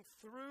moving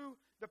through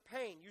the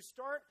pain. You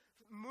start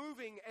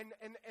moving, and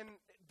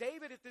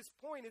David at this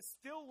point is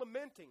still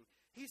lamenting.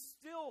 He's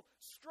still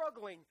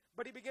struggling,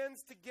 but he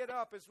begins to get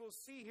up, as we'll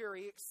see here.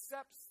 He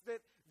accepts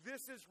that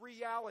this is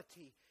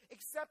reality.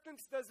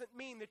 Acceptance doesn't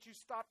mean that you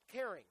stop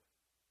caring.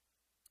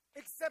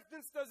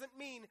 Acceptance doesn't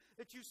mean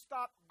that you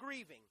stop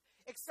grieving.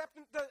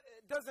 Acceptance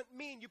doesn't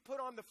mean you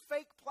put on the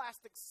fake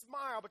plastic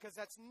smile, because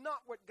that's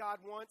not what God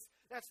wants.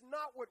 That's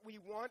not what we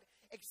want.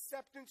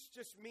 Acceptance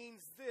just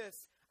means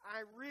this: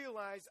 I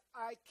realize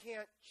I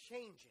can't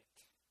change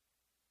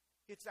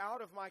it. It's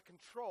out of my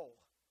control.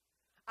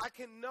 I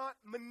cannot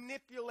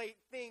manipulate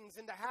things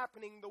into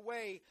happening the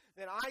way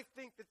that I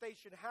think that they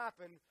should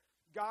happen.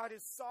 God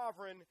is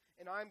sovereign,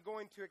 and I'm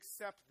going to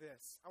accept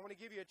this. I want to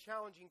give you a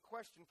challenging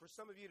question for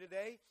some of you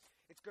today.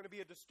 It's going to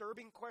be a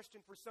disturbing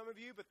question for some of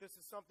you, but this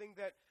is something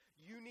that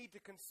you need to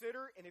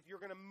consider. And if you're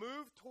going to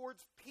move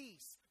towards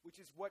peace, which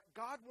is what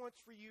God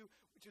wants for you,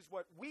 which is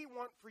what we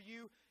want for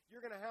you,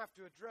 you're going to have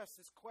to address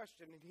this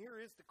question. And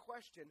here is the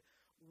question: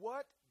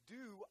 what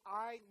do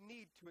I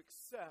need to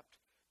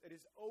accept that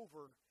is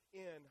over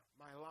in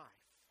my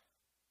life?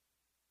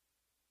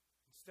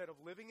 Instead of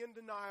living in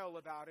denial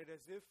about it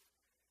as if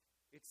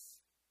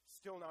it's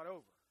still not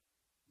over.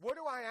 What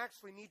do I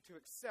actually need to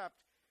accept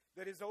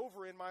that is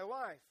over in my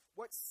life?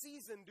 What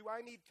season do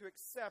I need to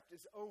accept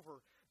is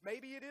over?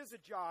 Maybe it is a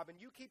job, and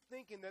you keep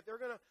thinking that they're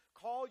going to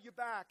call you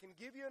back and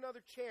give you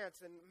another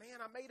chance, and man,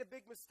 I made a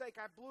big mistake,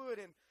 I blew it,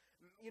 and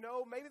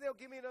maybe they'll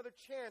give me another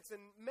chance,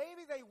 and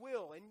maybe they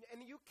will,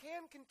 and you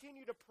can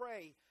continue to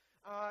pray.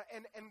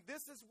 And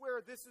this is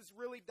where this is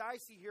really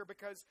dicey here,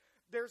 because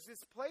there's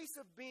this place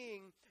of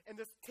being and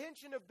this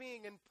tension of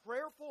being in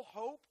prayerful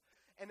hope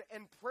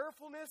and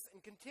prayerfulness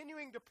and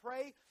continuing to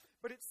pray.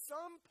 But at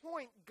some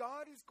point,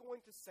 God is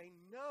going to say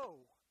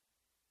no,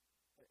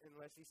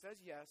 unless he says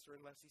yes or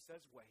unless he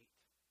says wait.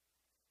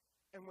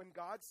 And when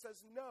God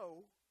says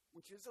no,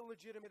 which is a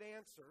legitimate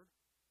answer,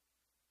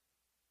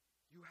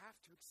 you have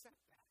to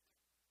accept that.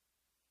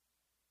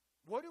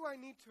 What do I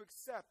need to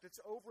accept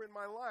that's over in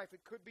my life?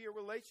 It could be a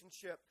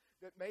relationship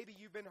that maybe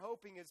you've been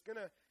hoping is going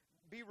to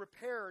be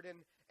repaired.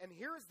 And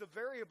here's the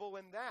variable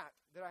in that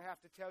I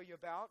have to tell you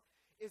about,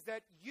 is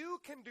that you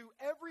can do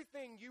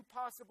everything you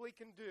possibly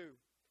can do.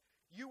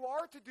 You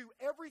are to do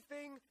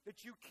everything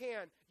that you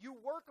can. You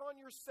work on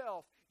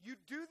yourself. You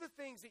do the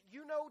things that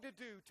you know to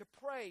do, to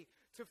pray,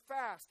 to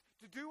fast,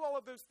 to do all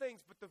of those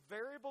things. But the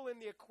variable in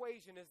the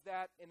equation is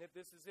that, and if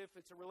this is if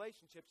it's a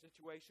relationship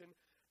situation,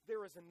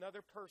 there is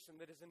another person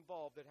that is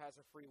involved that has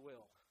a free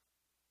will.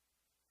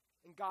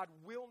 And God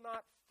will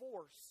not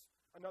force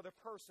another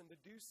person to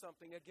do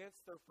something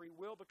against their free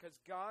will, because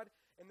God,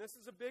 and this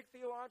is a big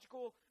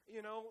theological,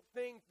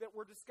 thing that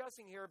we're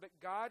discussing here, but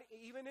God,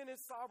 even in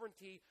his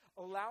sovereignty,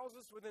 allows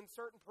us within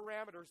certain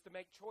parameters to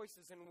make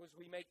choices, and as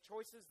we make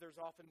choices, there's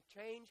often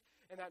change,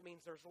 and that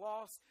means there's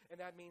loss,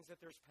 and that means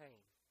that there's pain.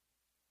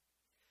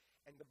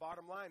 And the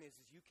bottom line is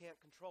you can't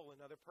control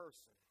another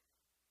person.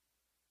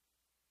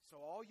 So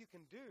all you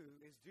can do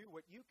is do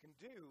what you can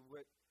do.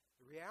 What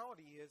the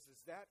reality is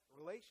that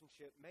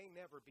relationship may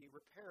never be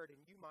repaired,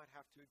 and you might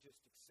have to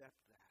just accept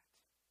that.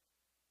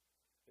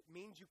 It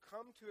means you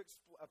come to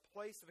a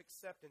place of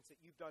acceptance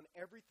that you've done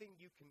everything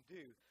you can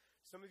do.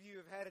 Some of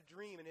you have had a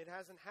dream, and it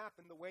hasn't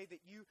happened the way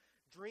that you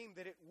dreamed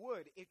that it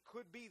would. It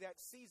could be that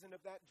season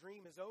of that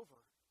dream is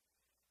over.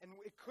 And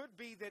it could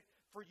be that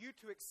for you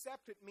to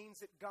accept it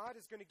means that God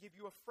is going to give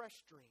you a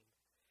fresh dream.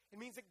 It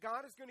means that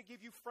God is going to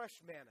give you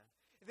fresh manna.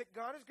 That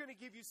God is going to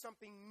give you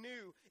something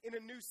new in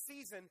a new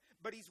season,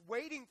 but he's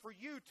waiting for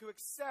you to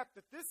accept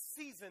that this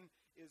season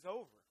is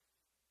over.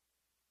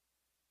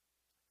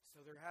 So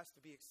there has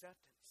to be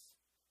acceptance.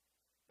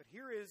 But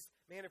here is,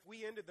 man, if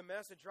we ended the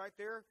message right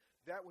there,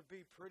 that would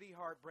be pretty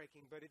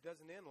heartbreaking, but it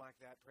doesn't end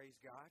like that, praise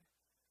God.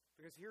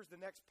 Because here's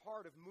the next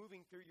part of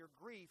moving through your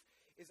grief,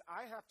 is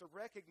I have to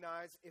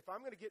recognize if I'm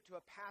going to get to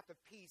a path of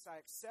peace, I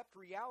accept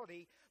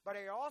reality, but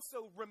I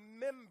also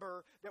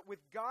remember that with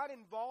God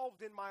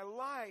involved in my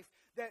life,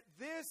 that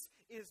this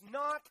is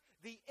not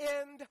the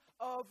end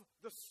of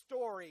the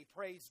story,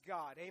 praise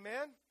God.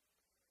 Amen?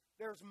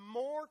 There's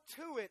more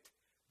to it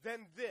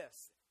than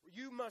this.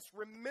 You must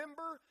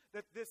remember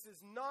that this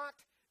is not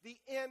the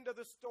end of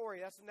the story.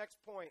 That's the next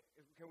point.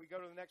 Can we go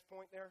to the next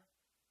point there?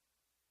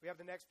 We have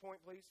the next point,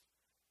 please?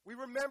 We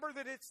remember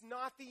that it's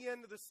not the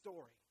end of the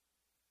story.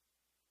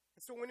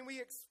 And so when we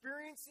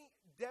experience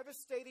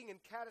devastating and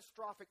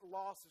catastrophic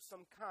loss of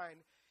some kind,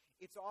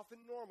 it's often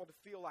normal to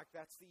feel like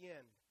that's the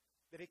end,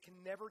 that it can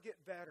never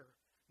get better.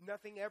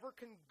 Nothing ever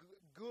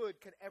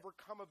good can ever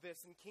come of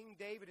this. And King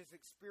David has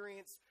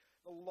experienced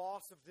the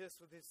loss of this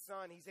with his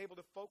son. He's able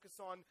to focus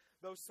on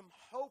some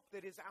hope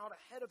that is out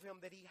ahead of him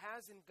that he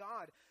has in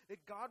God,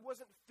 that God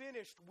wasn't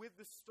finished with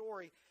the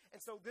story.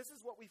 And so this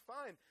is what we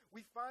find.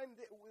 We find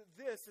that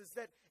this is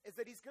that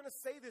he's going to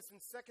say this in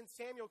 2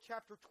 Samuel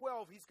chapter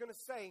 12. He's going to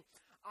say,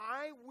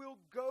 I will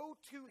go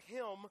to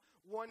him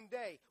one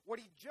day. What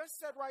he just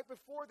said right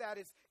before that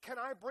is, can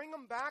I bring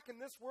him back in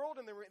this world?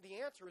 And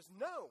the answer is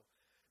no.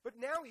 But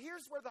now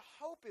here's where the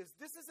hope is.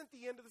 This isn't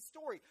the end of the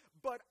story.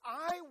 But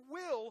I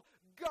will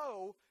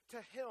go to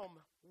him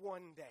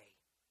one day.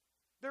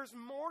 There's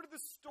more to the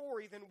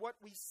story than what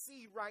we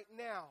see right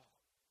now.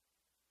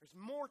 There's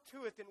more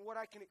to it than what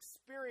I can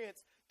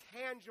experience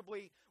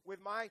tangibly with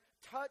my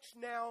touch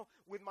now,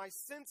 with my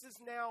senses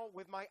now,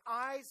 with my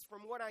eyes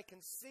from what I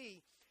can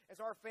see. As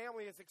our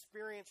family has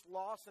experienced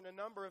loss in a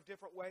number of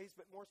different ways,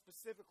 but more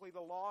specifically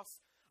the loss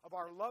of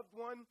our loved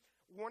one.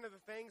 One of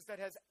the things that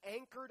has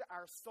anchored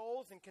our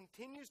souls and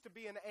continues to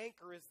be an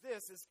anchor is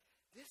this is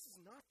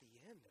not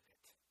the end of it.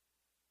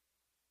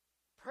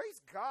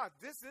 Praise God,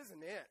 this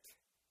isn't it.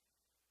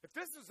 If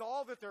this is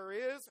all that there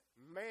is,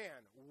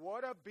 man,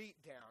 what a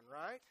beatdown,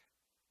 right?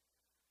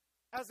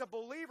 As a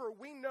believer,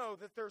 we know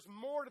that there's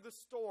more to the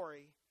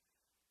story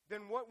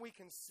than what we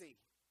can see.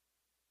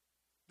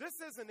 This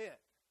isn't it.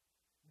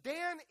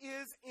 Dan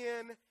is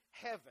in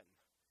heaven.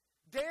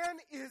 Dan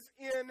is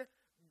in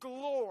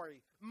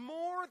glory,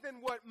 more than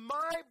what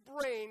my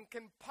brain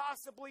can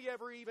possibly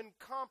ever even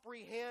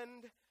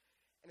comprehend.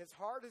 And as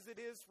hard as it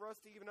is for us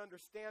to even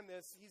understand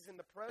this, he's in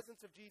the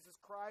presence of Jesus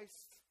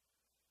Christ.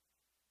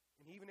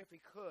 And even if he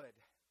could,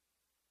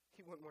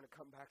 he wouldn't want to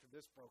come back to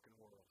this broken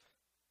world.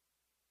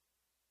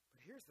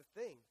 But here's the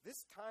thing.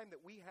 This time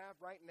that we have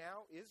right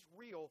now is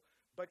real,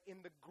 but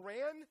in the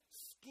grand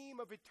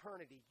scheme of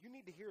eternity, you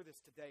need to hear this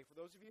today. For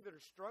those of you that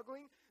are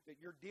struggling, that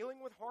you're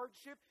dealing with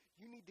hardship,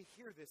 you need to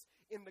hear this.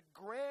 In the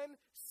grand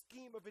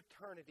scheme of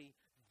eternity,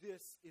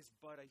 this is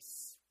but a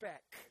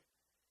speck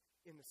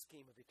in the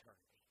scheme of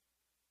eternity.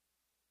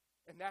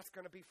 And that's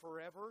going to be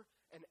forever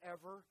and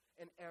ever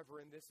and ever.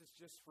 And this is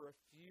just for a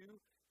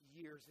few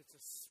years. It's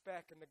a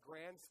speck in the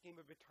grand scheme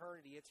of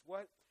eternity. It's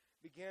what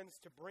begins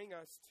to bring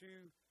us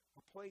to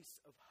a place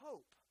of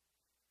hope.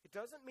 It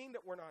doesn't mean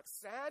that we're not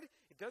sad.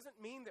 It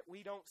doesn't mean that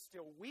we don't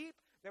still weep,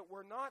 that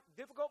we're not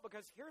difficult,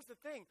 because here's the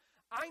thing.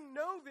 I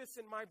know this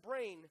in my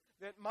brain,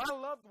 that my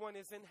loved one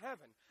is in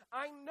heaven.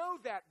 I know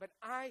that, but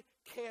I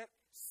can't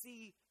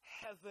see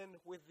heaven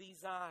with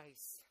these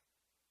eyes.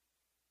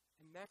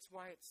 And that's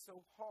why it's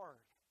so hard.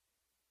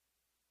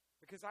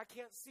 Because I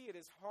can't see it.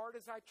 As hard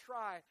as I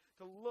try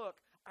to look,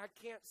 I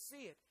can't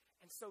see it.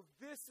 And so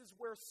this is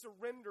where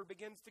surrender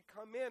begins to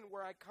come in,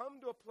 where I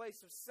come to a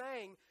place of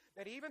saying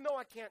that even though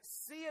I can't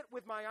see it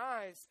with my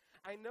eyes,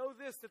 I know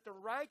this, that the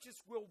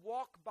righteous will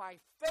walk by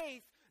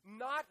faith,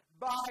 not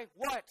by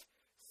what?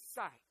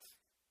 Sight.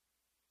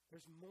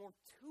 There's more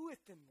to it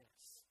than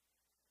this.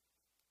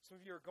 Some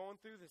of you are going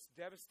through this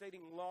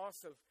devastating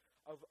loss of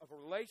a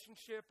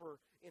relationship, or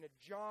in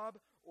a job,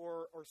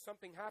 or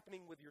something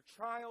happening with your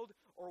child,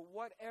 or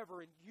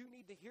whatever, and you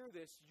need to hear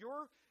this.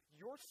 Your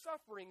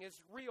suffering is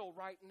real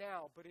right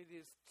now, but it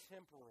is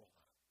temporal.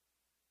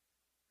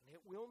 And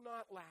it will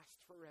not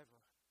last forever.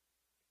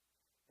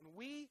 And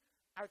we,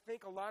 I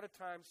think, a lot of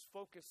times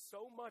focus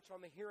so much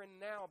on the here and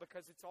now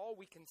because it's all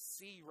we can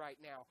see right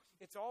now.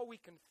 It's all we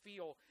can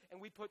feel.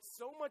 And we put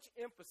so much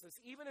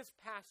emphasis, even as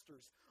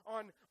pastors,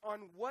 on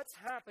what's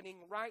happening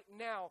right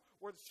now,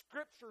 where the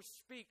Scripture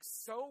speaks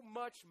so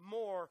much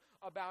more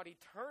about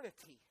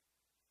eternity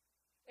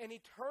and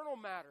eternal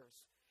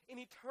matters and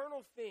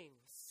eternal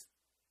things.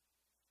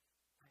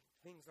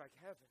 Things like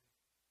heaven.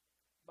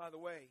 By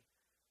the way,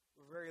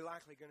 we're very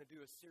likely going to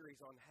do a series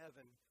on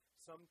heaven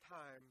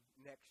sometime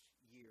next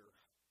year,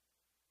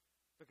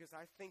 because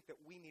I think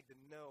that we need to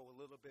know a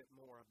little bit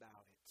more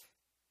about it,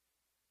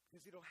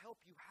 because it'll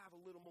help you have a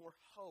little more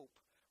hope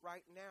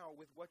right now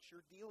with what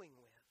you're dealing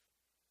with,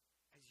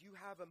 as you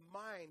have a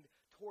mind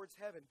towards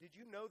heaven. Did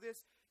you know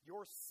this?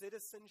 Your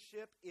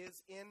citizenship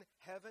is in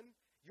heaven.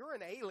 You're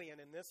an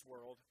alien in this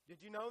world.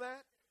 Did you know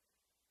that?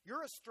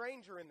 You're a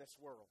stranger in this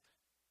world.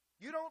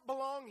 You don't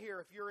belong here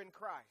if you're in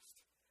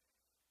Christ.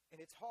 And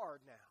it's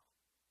hard now.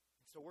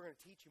 And so we're going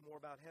to teach you more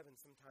about heaven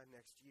sometime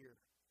next year.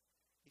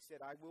 He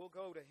said, I will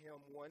go to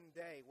him one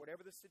day.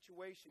 Whatever the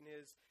situation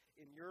is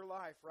in your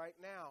life right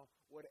now,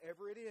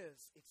 whatever it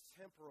is, it's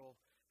temporal.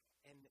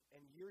 And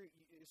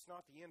it's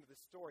not the end of the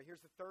story.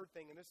 Here's the third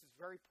thing, and this is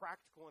very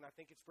practical, and I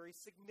think it's very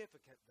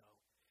significant, though.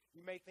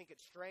 You may think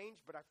it's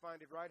strange, but I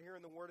find it right here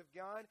in the Word of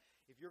God.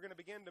 If you're going to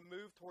begin to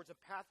move towards a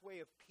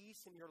pathway of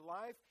peace in your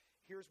life,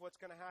 here's what's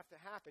going to have to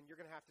happen. You're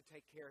going to have to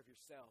take care of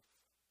yourself.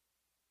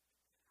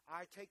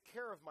 I take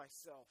care of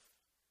myself.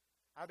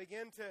 I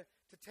begin to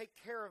take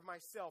care of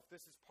myself.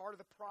 This is part of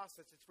the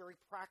process. It's very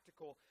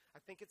practical. I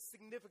think it's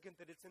significant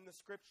that it's in the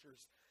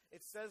Scriptures.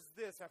 It says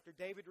this: after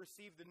David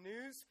received the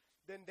news,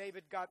 then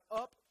David got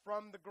up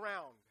from the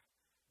ground.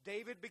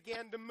 David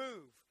began to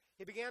move.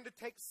 He began to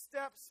take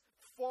steps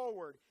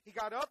forward. He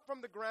got up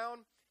from the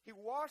ground. He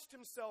washed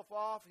himself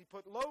off. He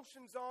put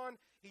lotions on.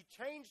 He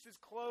changed his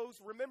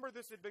clothes. Remember,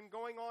 this had been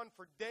going on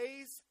for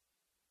days.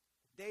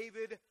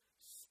 David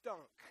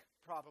stunk,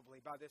 probably,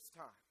 by this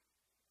time,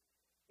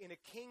 in a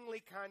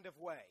kingly kind of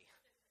way.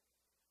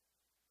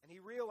 And he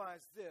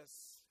realized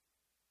this: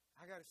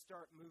 I got to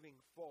start moving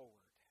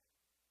forward.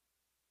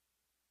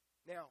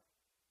 Now,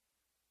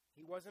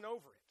 he wasn't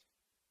over it.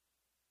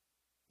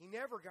 He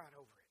never got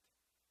over it.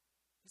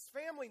 His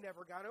family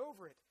never got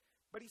over it.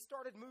 But he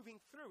started moving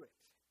through it.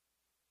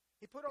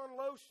 He put on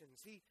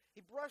lotions. He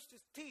brushed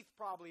his teeth,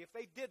 probably, if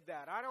they did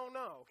that. I don't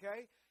know,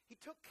 okay? He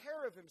took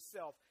care of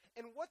himself.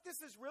 And what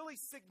this is really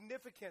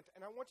significant,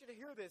 and I want you to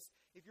hear this,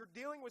 if you're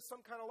dealing with some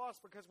kind of loss,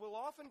 because we'll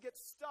often get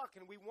stuck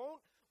and we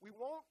won't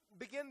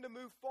begin to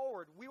move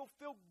forward. We'll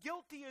feel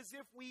guilty as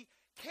if we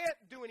can't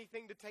do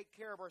anything to take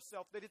care of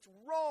ourselves, that it's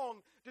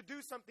wrong to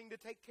do something to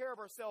take care of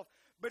ourselves.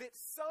 But at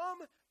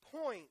some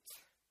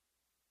point,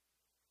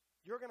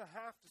 you're going to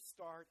have to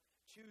start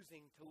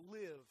choosing to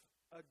live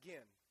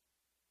again.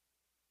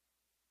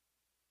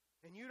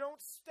 And you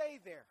don't stay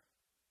there.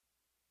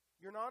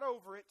 You're not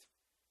over it,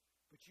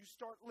 but you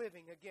start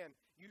living again.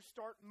 you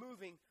start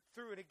moving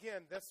through it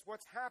again. That's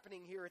what's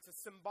happening here. It's a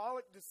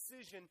symbolic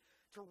decision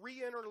to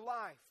re-enter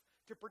life,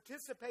 to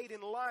participate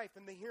in life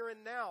in the here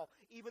and now.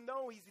 Even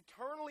though he's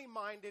eternally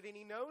minded and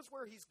he knows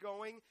where he's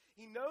going,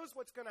 he knows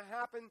what's going to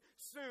happen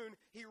soon,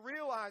 he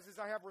realizes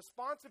I have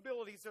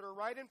responsibilities that are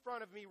right in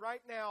front of me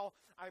right now.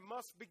 I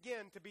must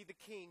begin to be the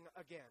king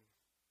again.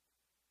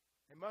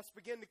 I must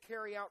begin to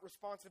carry out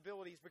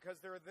responsibilities because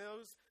there are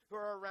those who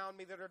are around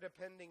me that are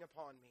depending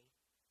upon me.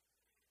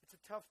 It's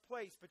a tough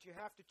place, but you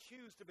have to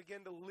choose to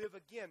begin to live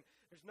again.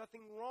 There's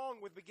nothing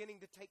wrong with beginning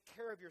to take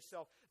care of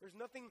yourself. There's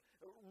nothing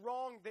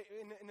wrong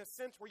in a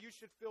sense where you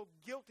should feel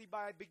guilty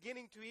by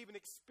beginning to even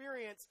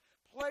experience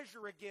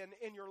pleasure again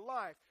in your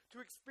life,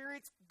 to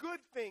experience good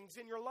things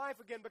in your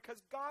life again,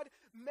 because God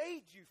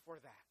made you for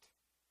that.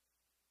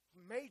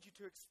 He made you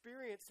to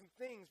experience some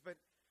things, but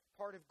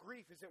part of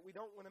grief is that we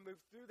don't want to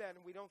move through that,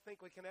 and we don't think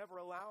we can ever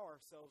allow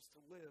ourselves to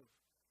live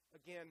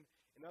again.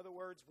 In other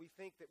words, we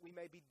think that we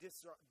may be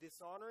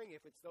dishonoring.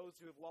 If it's those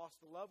who have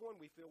lost a loved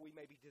one, we feel we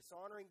may be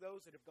dishonoring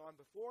those that have gone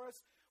before us.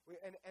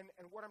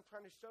 And what I'm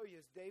trying to show you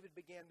is David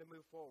began to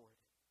move forward.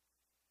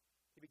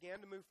 He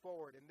began to move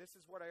forward, and this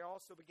is what I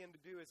also begin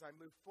to do as I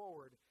move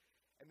forward.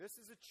 And this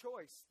is a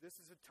choice. This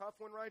is a tough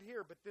one right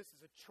here, but this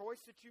is a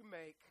choice that you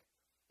make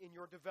in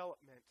your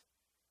development,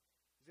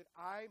 is that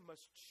I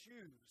must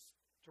choose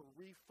to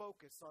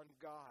refocus on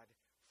God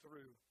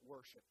through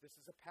worship. This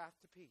is a path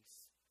to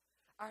peace.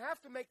 I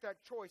have to make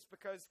that choice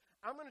because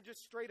I'm going to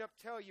just straight up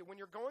tell you, when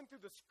you're going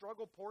through the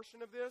struggle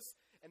portion of this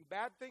and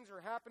bad things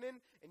are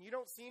happening and you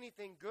don't see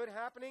anything good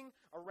happening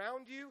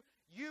around you,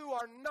 you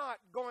are not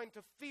going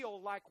to feel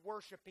like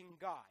worshiping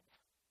God.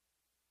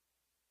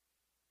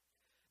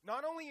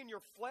 Not only in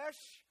your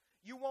flesh,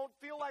 you won't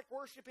feel like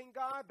worshiping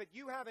God, but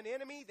you have an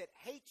enemy that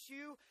hates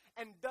you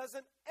and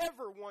doesn't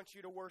ever want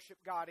you to worship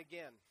God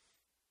again.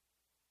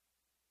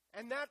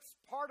 And that's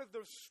part of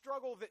the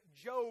struggle that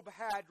Job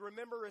had.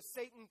 Remember, as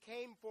Satan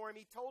came for him,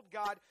 he told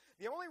God,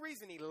 the only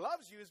reason he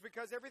loves you is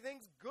because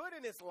everything's good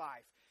in his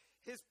life.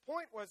 His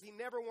point was he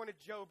never wanted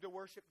Job to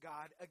worship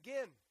God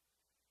again.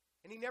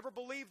 And he never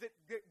believed that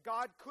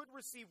God could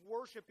receive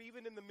worship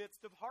even in the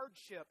midst of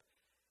hardship.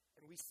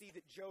 And we see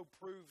that Job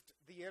proved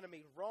the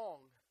enemy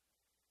wrong.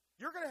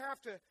 You're going to have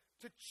to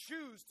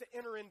choose to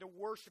enter into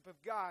worship of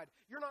God.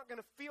 You're not going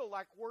to feel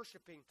like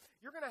worshiping.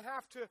 You're going to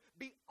have to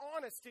be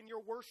honest in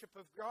your worship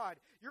of God.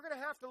 You're going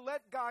to have to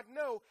let God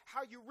know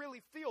how you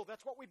really feel.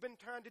 That's what we've been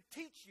trying to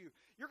teach you.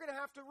 You're going to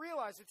have to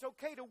realize it's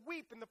okay to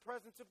weep in the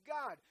presence of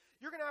God.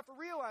 You're going to have to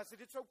realize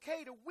that it's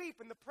okay to weep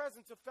in the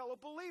presence of fellow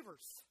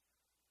believers.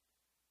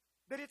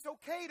 That it's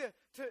okay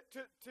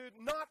to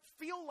not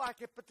feel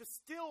like it, but to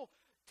still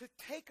to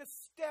take a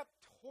step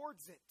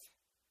towards it.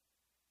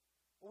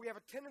 What we have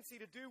a tendency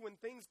to do when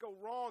things go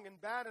wrong and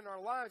bad in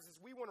our lives is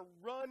we want to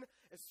run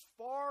as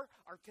far,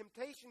 our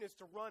temptation is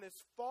to run as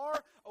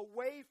far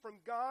away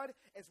from God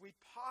as we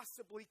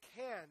possibly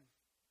can.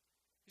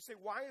 You say,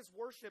 why is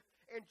worship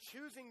and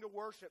choosing to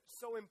worship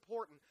so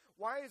important?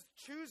 Why is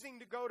choosing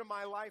to go to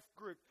my life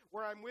group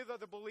where I'm with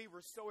other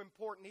believers so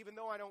important, even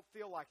though I don't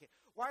feel like it?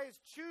 Why is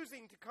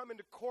choosing to come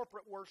into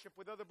corporate worship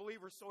with other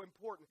believers so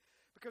important?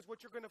 Because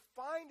what you're going to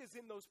find is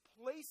in those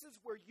places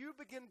where you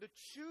begin to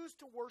choose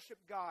to worship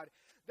God,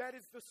 that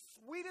is the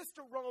sweetest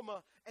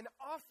aroma, an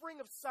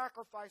offering of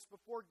sacrifice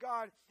before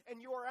God,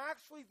 and you are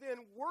actually then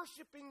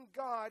worshiping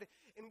God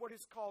in what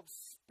is called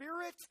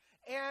spirit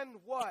and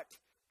what?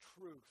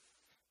 Truth.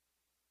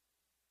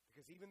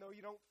 Because even though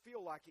you don't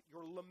feel like it,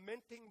 you're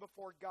lamenting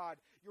before God.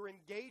 You're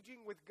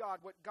engaging with God.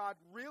 What God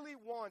really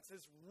wants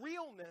is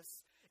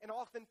realness and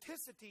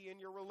authenticity in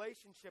your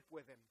relationship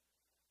with Him.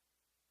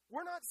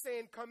 We're not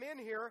saying come in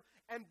here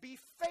and be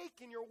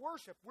fake in your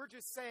worship. We're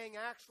just saying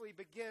actually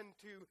begin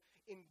to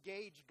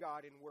engage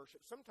God in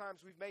worship.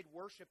 Sometimes we've made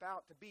worship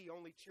out to be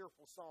only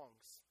cheerful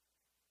songs.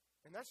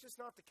 And that's just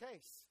not the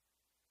case.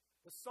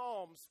 The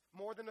Psalms,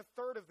 more than a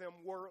third of them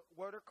were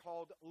what are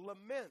called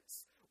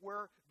laments,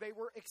 where they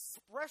were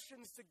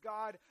expressions to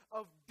God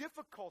of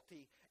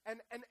difficulty.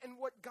 And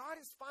what God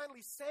is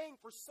finally saying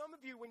for some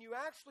of you when you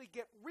actually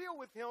get real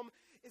with Him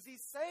is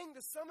He's saying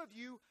to some of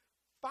you,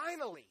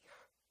 finally,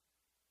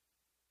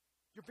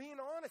 you're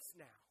being honest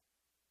now.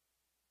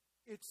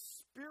 It's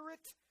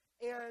spirit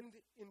and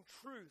in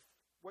truth.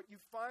 What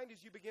you find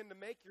as you begin to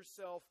make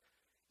yourself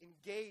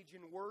engage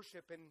in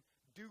worship and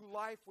do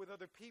life with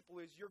other people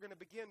is you're going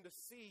to begin to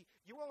see,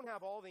 you won't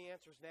have all the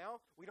answers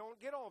now. We don't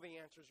get all the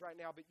answers right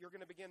now, but you're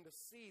going to begin to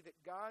see that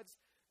God's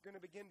going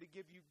to begin to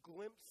give you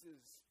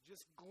glimpses,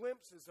 just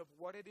glimpses of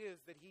what it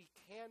is that He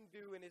can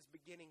do and is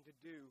beginning to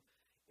do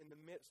in the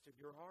midst of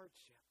your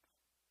hardship.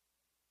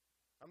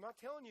 I'm not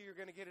telling you you're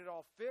going to get it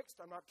all fixed.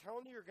 I'm not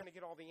telling you you're going to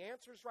get all the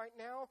answers right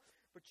now,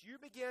 but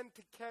you begin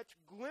to catch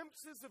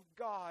glimpses of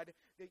God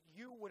that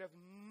you would have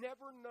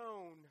never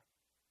known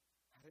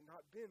had it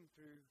not been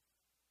through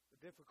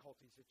the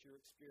difficulties that you're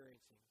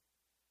experiencing.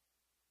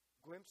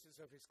 Glimpses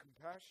of His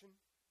compassion,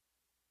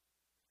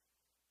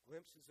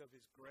 glimpses of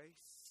His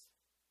grace,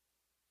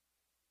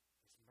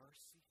 His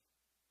mercy,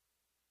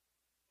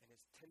 and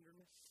His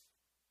tenderness,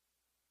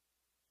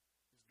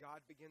 His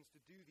God begins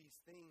to do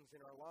these things in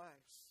our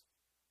lives.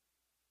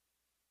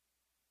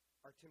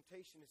 Our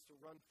temptation is to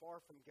run far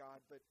from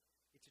God, but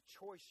it's a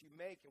choice you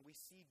make, and we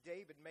see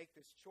David make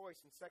this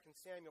choice in 2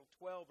 Samuel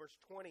 12, verse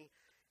 20.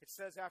 It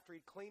says after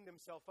he cleaned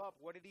himself up,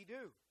 what did he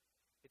do?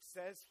 It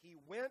says he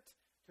went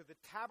to the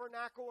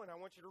tabernacle, and I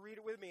want you to read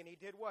it with me, and he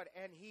did what?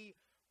 And he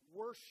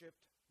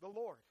worshiped the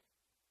Lord.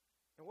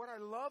 And what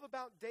I love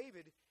about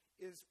David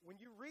is when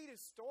you read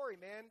his story,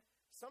 man,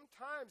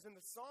 sometimes in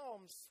the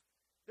Psalms,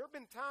 there have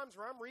been times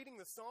where I'm reading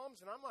the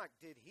Psalms, and I'm like,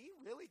 did he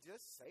really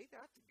just say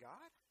that to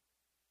God?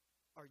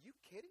 Are you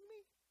kidding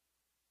me?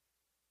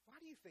 Why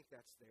do you think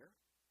that's there?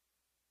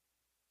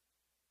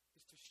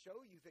 It's to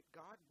show you that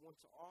God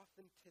wants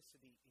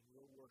authenticity in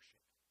your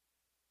worship.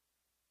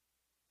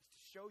 It's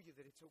to show you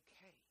that it's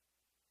okay.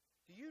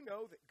 Do you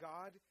know that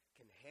God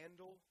can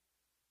handle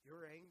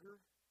your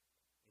anger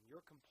and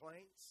your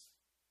complaints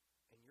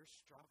and your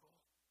struggle?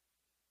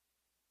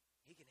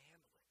 He can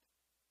handle it.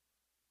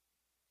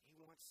 He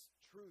wants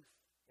truth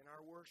in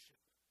our worship.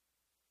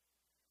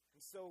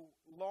 And so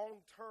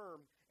long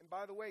term, and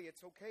by the way,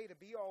 it's okay to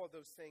be all of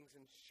those things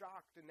and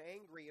shocked and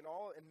angry and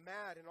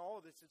mad and all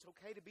of this. It's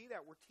okay to be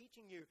that. We're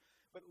teaching you.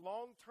 But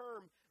long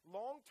term,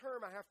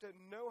 I have to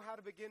know how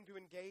to begin to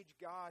engage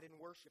God in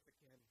worship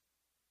again.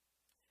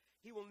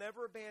 He will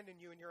never abandon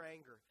you in your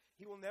anger.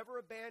 He will never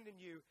abandon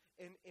you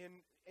in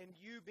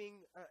you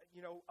being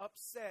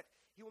upset.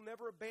 He will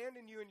never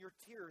abandon you in your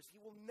tears. He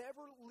will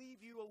never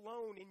leave you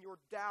alone in your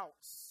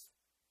doubts.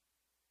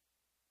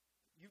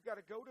 You've got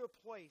to go to a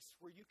place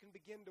where you can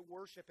begin to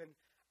worship. And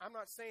I'm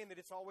not saying that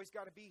it's always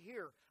got to be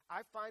here.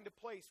 I find a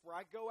place where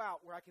I go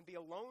out where I can be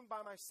alone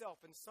by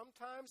myself. And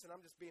sometimes, and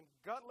I'm just being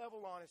gut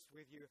level honest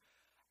with you,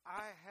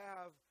 I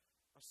have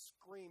a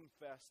scream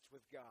fest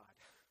with God.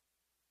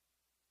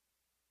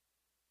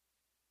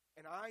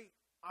 And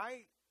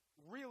I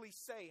really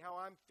say how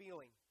I'm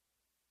feeling.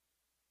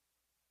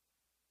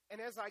 And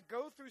as I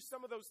go through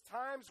some of those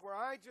times where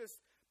I just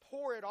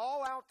pour it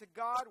all out to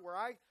God, where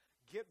I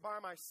get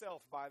by myself,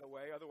 by the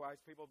way.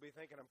 Otherwise, people will be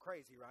thinking I'm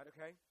crazy, right?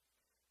 Okay?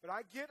 But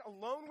I get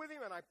alone with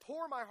Him, and I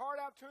pour my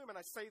heart out to Him, and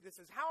I say, this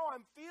is how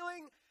I'm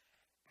feeling.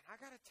 And I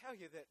got to tell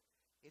you that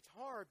it's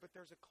hard, but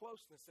there's a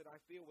closeness that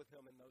I feel with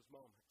Him in those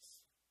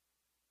moments.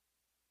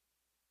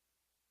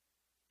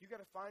 You got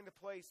to find a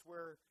place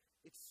where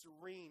it's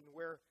serene,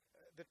 where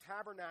the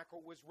tabernacle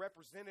was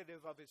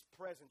representative of His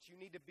presence. You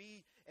need to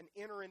be and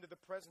enter into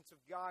the presence of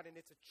God, and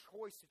it's a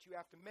choice that you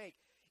have to make.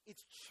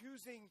 It's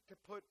choosing to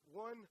put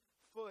one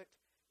foot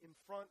in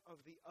front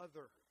of the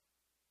other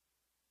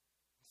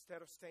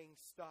instead of staying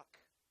stuck.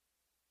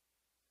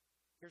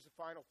 Here's the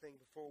final thing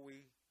before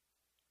we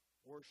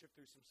worship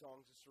through some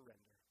songs of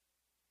surrender.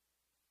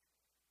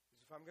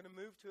 Is if I'm going to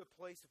move to a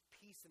place of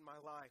peace in my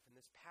life, in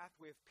this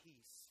pathway of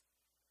peace,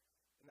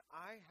 and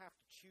I have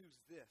to choose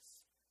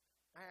this.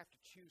 I have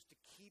to choose to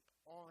keep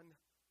on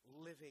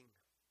living.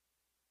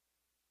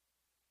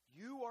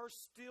 You are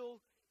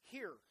still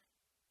here.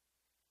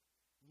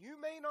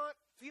 You may not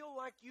feel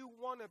like you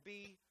want to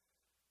be,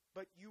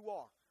 but you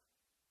are.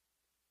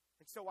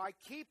 And so I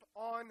keep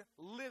on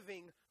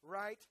living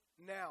right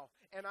now.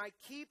 And I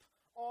keep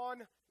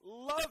on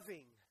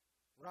loving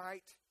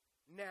right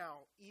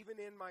now, even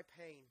in my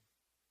pain.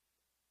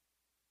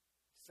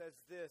 It says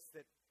this,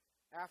 that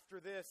after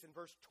this, in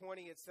verse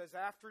 20, it says,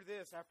 after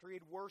this, after he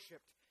had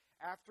worshiped,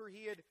 after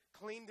he had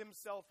cleaned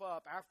himself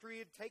up, after he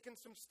had taken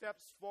some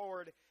steps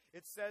forward,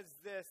 it says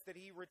this, that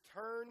he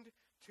returned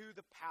to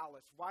the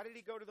palace. Why did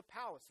he go to the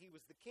palace? He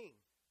was the king.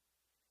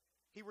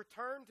 He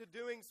returned to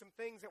doing some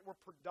things that were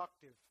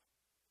productive.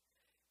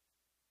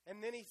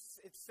 And then it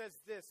says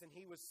this, and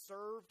he was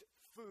served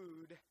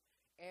food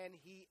and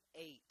he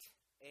ate.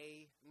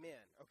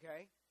 Amen.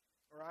 Okay?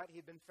 All right? He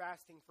had been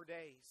fasting for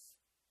days.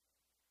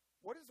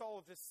 What is all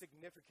of this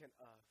significant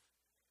of?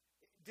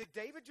 Did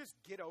David just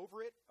get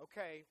over it?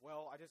 Okay,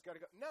 well, I just got to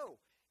go. No,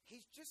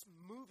 he's just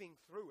moving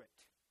through it.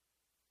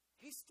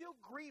 He's still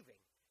grieving.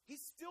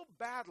 He's still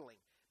battling.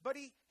 But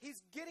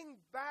he's getting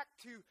back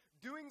to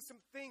doing some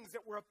things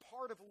that were a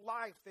part of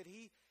life, that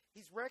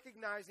he's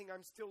recognizing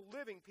I'm still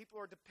living. People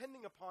are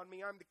depending upon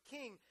me. I'm the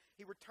king.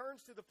 He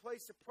returns to the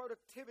place of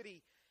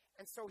productivity,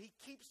 and so he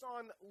keeps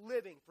on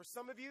living. For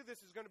some of you,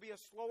 this is going to be a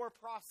slower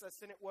process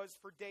than it was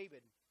for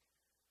David.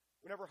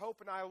 Whenever Hope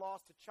and I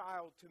lost a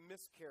child to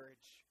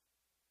miscarriage,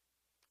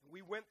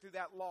 we went through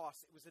that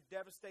loss. It was a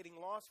devastating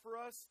loss for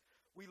us.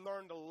 We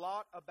learned a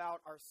lot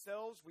about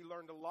ourselves. We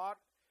learned a lot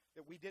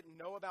that we didn't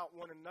know about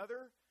one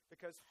another,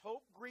 because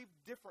Hope grieved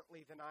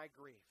differently than I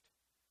grieved.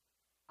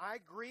 I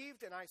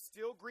grieved and I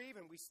still grieve,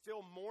 and we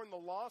still mourn the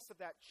loss of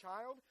that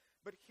child.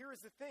 But here's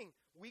the thing.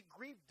 We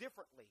grieve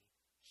differently.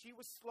 She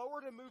was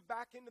slower to move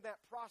back into that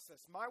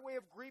process. My way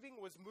of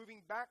grieving was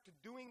moving back to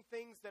doing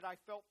things that I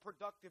felt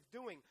productive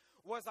doing.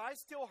 Was I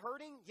still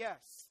hurting?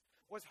 Yes.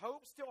 Was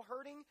Hope still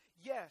hurting?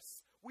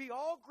 Yes. We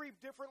all grieve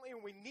differently,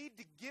 and we need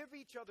to give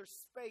each other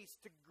space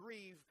to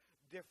grieve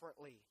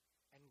differently,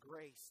 and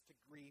grace to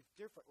grieve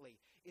differently.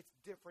 It's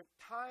different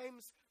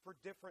times for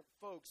different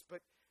folks,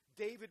 but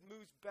David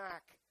moves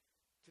back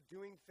to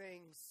doing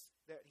things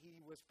that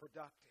he was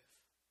productive.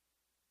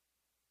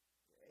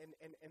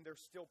 And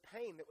there's still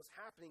pain that was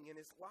happening in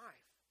his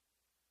life.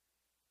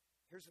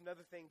 Here's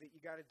another thing that you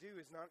got to do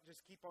is not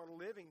just keep on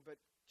living, but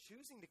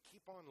choosing to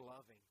keep on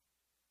loving.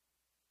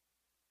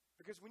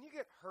 Because when you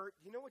get hurt,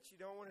 you know what you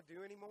don't want to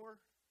do anymore?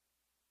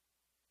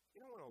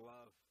 You don't want to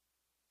love.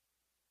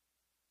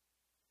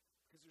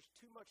 Because there's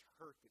too much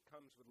hurt that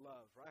comes with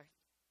love, right?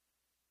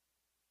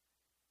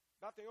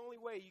 About the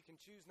only way you can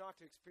choose not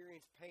to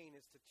experience pain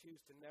is to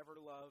choose to never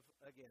love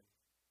again.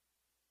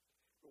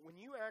 But when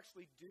you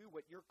actually do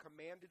what you're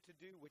commanded to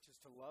do, which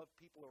is to love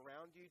people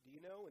around you, do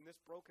you know in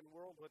this broken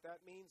world what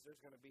that means?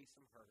 There's going to be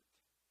some hurt.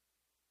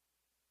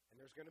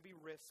 And there's going to be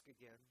risk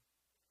again.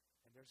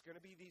 And there's going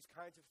to be these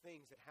kinds of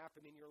things that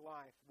happen in your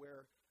life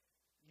where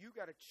you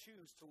got to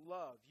choose to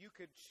love. You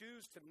could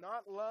choose to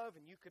not love,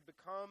 and you could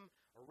become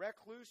a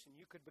recluse, and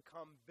you could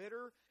become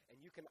bitter, and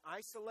you can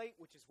isolate,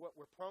 which is what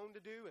we're prone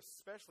to do.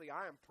 Especially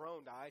I am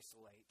prone to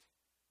isolate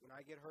when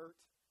I get hurt.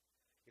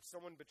 If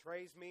someone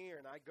betrays me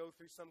and I go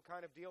through some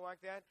kind of deal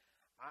like that,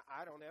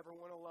 I don't ever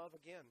want to love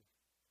again.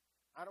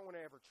 I don't want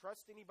to ever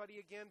trust anybody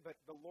again, but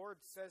the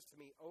Lord says to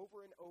me over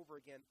and over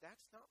again,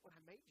 that's not what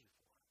I made you for.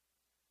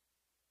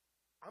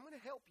 I'm going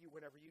to help you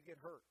whenever you get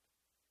hurt.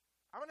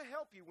 I'm going to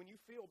help you when you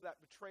feel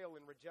that betrayal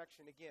and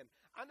rejection again.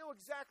 I know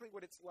exactly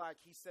what it's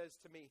like, he says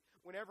to me,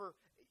 whenever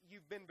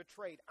you've been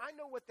betrayed. I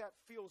know what that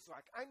feels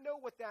like. I know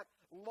what that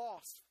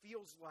loss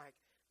feels like.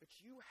 But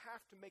you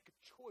have to make a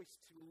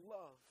choice to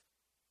love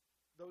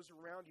those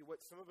around you.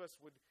 What some of us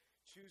would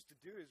choose to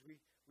do is we'd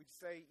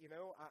say,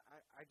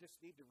 I just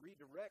need to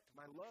redirect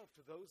my love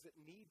to those that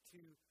need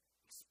to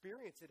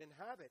experience it and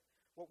have it.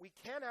 What we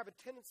can have a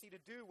tendency to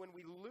do when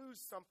we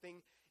lose something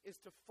is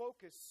to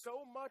focus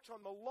so much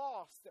on the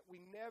loss that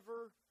we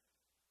never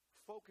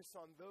focus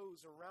on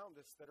those around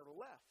us that are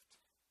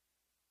left.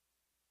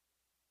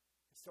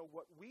 So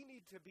what we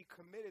need to be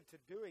committed to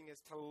doing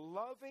is to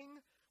loving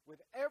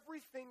with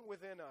everything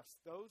within us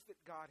those that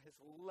God has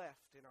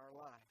left in our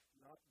life,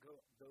 not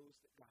those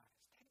that God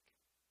has taken.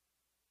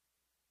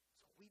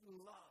 So we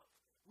love.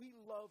 We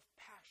love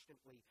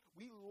passionately.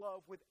 We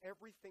love with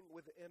everything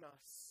within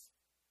us.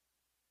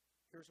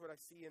 Here's what I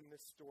see in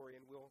this story,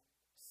 and we'll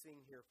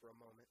sing here for a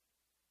moment.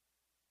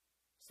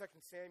 2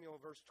 Samuel,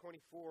 verse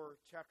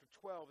 24, chapter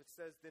 12, it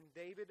says, Then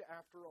David,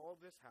 after all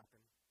of this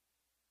happened,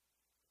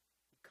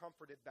 he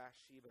comforted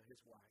Bathsheba,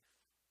 his wife,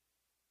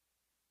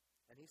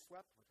 and he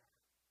slept with her.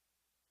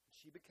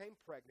 She became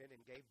pregnant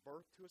and gave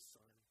birth to a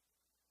son,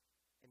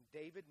 and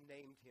David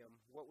named him,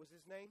 what was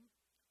his name?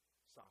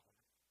 Solomon.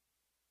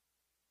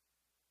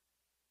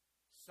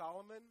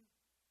 Solomon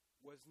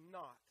was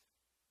not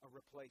a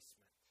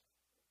replacement.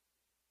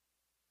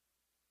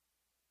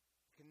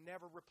 You can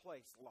never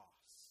replace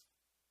loss.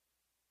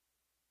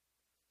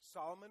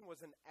 Solomon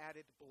was an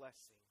added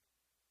blessing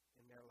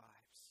in their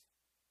lives.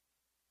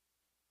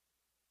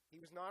 He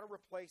was not a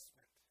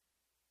replacement.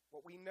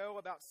 What we know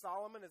about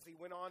Solomon is he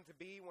went on to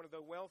be one of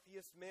the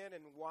wealthiest men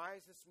and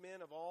wisest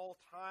men of all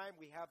time.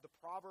 We have the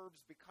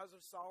Proverbs because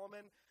of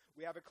Solomon.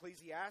 We have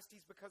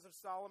Ecclesiastes because of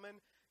Solomon.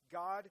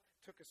 God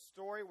took a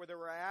story where there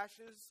were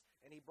ashes,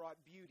 and he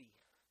brought beauty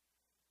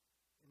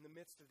in the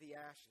midst of the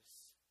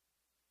ashes.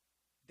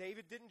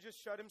 David didn't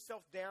just shut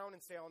himself down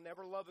and say, I'll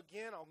never love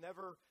again. I'll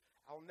never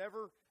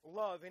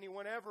love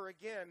anyone ever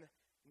again.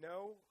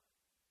 No,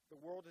 the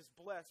world is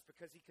blessed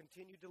because he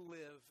continued to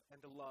live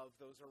and to love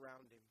those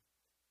around him.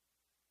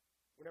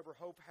 Whenever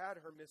Hope had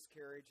her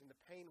miscarriage and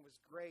the pain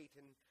was great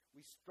and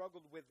we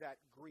struggled with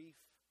that grief,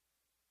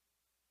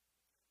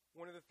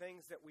 one of the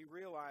things that we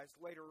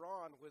realized later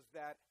on was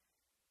that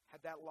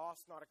had that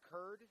loss not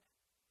occurred,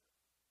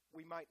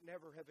 we might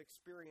never have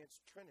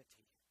experienced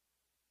Trinity,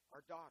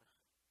 our daughter.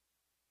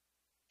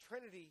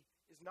 Trinity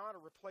is not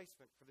a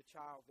replacement for the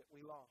child that we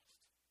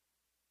lost.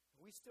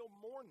 We still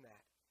mourn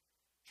that.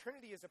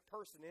 Trinity is a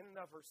person in and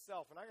of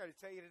herself. And I got to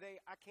tell you today,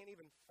 I can't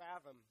even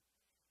fathom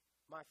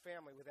my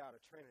family without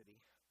a Trinity,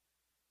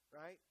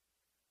 right?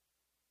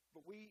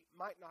 But we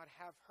might not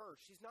have her.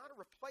 She's not a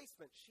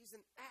replacement. She's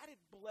an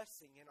added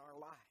blessing in our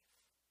life.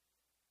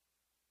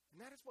 And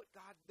that is what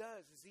God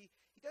does, is He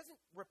doesn't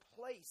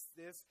replace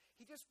this.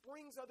 He just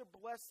brings other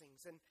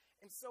blessings. And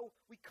so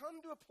we come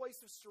to a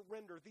place of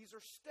surrender. These are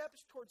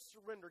steps towards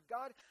surrender.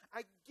 God,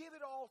 I give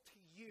it all to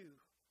you.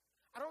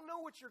 I don't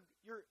know what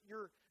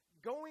you're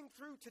going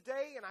through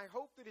today, and I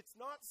hope that it's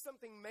not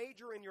something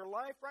major in your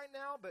life right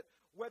now, but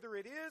whether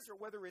it is or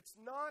whether it's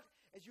not,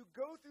 as you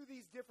go through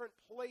these different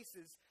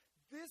places,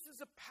 this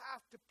is a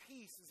path to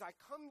peace. As I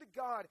come to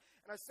God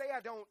and I say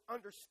I don't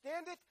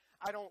understand it,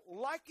 I don't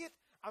like it,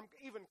 I'm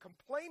even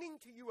complaining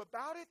to you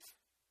about it,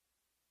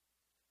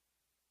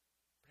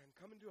 but I'm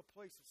coming to a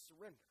place of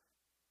surrender.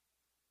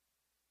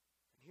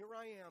 And here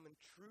I am in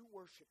true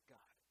worship,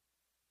 God.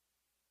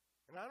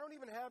 And I don't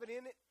even have it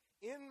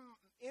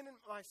in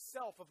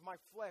myself of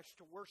my flesh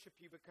to worship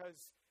you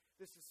because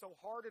this is so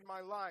hard in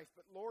my life.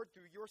 But Lord,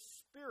 through your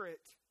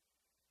Spirit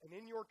and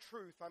in your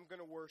truth, I'm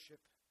going to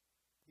worship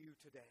you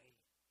today.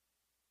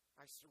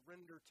 I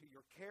surrender to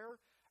your care.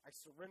 I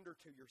surrender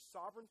to your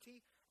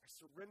sovereignty. I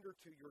surrender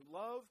to your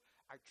love.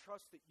 I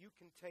trust that you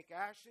can take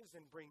ashes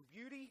and bring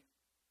beauty.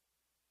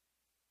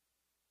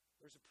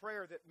 There's a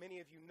prayer that many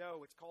of you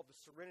know. It's called the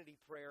Serenity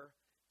Prayer.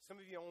 Some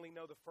of you only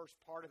know the first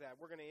part of that.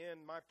 We're going to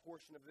end my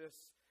portion of this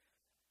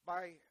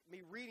by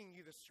me reading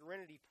you the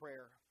Serenity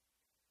Prayer.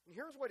 And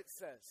here's what it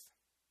says.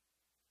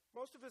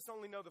 Most of us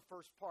only know the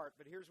first part,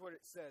 but here's what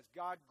it says.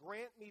 God,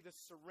 grant me the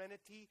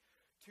serenity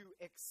to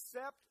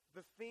accept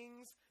the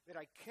things that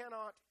I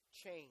cannot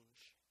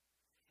change,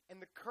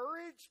 and the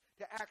courage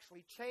to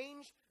actually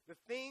change the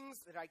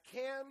things that I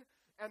can,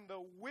 and the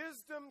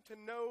wisdom to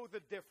know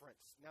the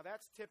difference. Now,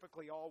 that's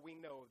typically all we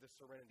know of the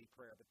Serenity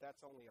Prayer, but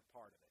that's only a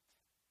part of it.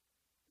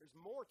 There's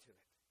more to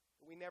it,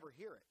 but we never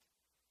hear it.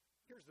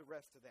 Here's the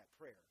rest of that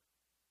prayer.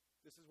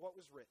 This is what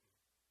was written.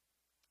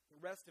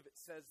 The rest of it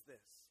says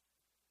this.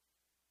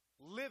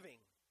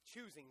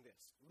 Choosing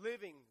this,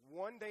 living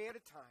one day at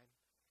a time,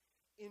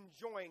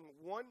 enjoying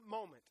one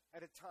moment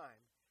at a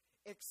time,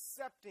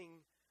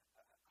 accepting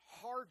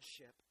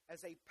hardship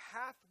as a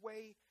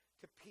pathway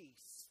to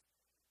peace,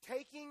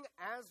 taking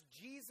as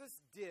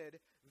Jesus did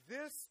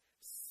this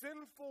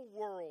sinful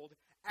world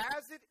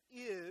as it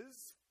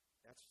is,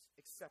 that's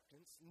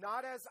acceptance,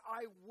 not as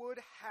I would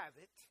have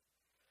it,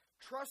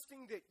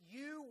 trusting that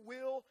you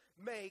will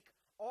make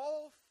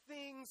all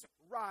things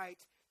right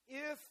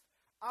if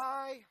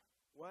I,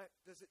 what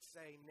does it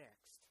say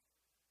next?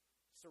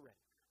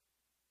 Surrender.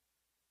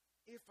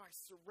 If I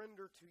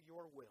surrender to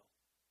your will.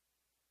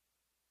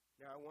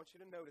 Now, I want you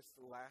to notice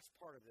the last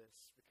part of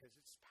this because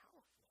it's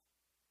powerful.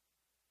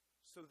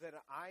 So that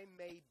I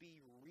may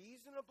be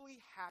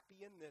reasonably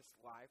happy in this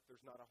life.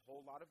 There's not a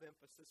whole lot of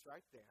emphasis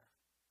right there.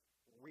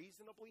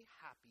 Reasonably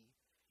happy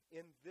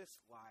in this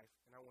life.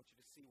 And I want you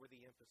to see where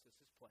the emphasis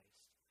is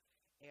placed.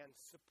 And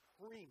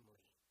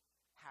supremely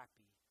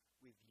happy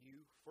with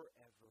you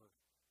forever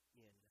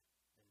in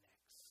the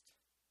next.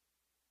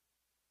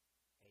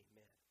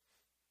 Amen.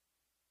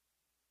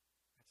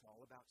 That's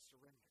all about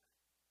surrender.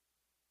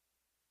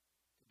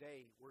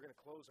 Today, we're going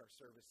to close our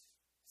service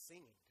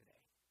singing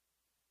today.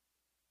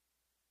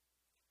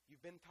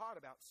 You've been taught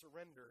about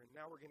surrender, and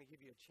now we're going to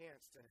give you a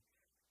chance to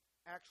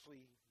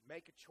actually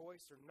make a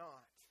choice or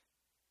not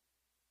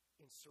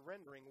in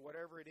surrendering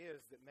whatever it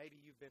is that maybe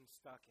you've been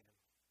stuck in.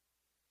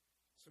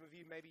 Some of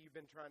you, maybe you've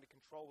been trying to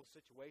control a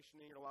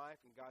situation in your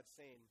life, and God's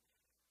saying,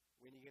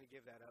 when are you going to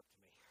give that up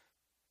to me?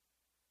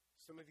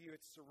 Some of you,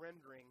 it's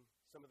surrendering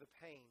some of the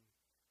pain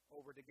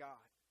over to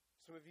God.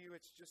 Some of you,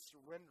 it's just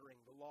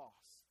surrendering the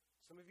loss.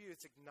 Some of you,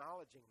 it's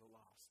acknowledging the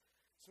loss.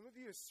 Some of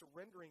you, it's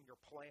surrendering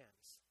your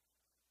plans.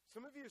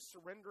 Some of you, it's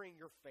surrendering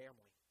your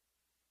family.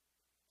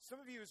 Some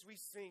of you, as we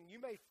sing, you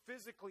may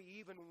physically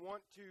even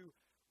want to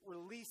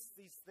release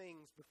these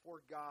things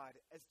before God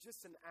as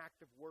just an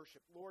act of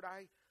worship. Lord,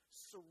 I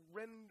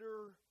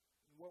surrender.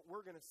 What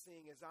we're going to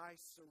sing is I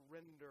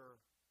surrender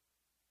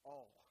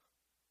all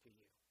to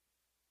you.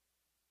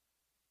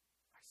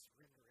 I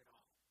surrender it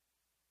all.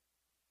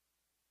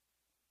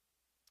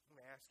 I'm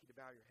going to ask you to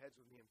bow your heads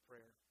with me in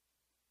prayer.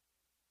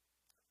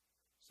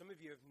 Some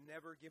of you have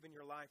never given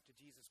your life to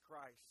Jesus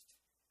Christ.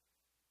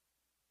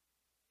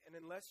 And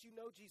unless you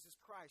know Jesus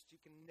Christ, you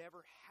can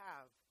never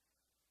have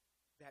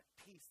that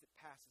peace that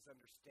passes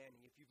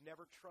understanding. If you've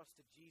never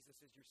trusted Jesus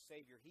as your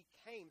Savior, He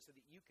came so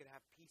that you could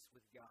have peace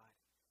with God.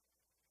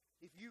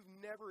 If you've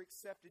never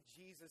accepted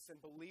Jesus and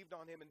believed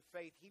on Him in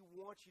faith, He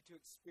wants you to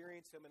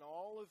experience Him in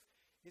all of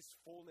His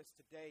fullness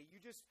today.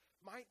 You just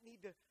might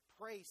need to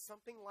pray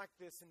something like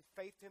this in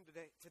faith to Him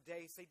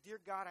today. Say,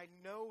 Dear God, I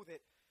know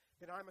that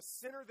I'm a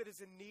sinner that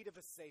is in need of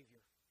a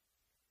Savior.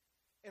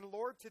 And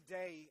Lord,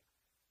 today,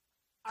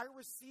 I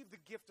receive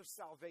the gift of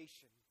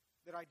salvation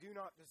that I do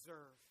not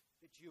deserve,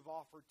 that you've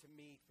offered to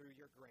me through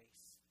your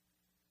grace.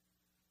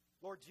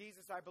 Lord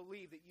Jesus, I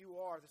believe that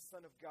you are the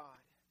Son of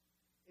God.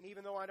 And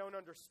even though I don't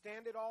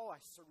understand it all,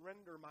 I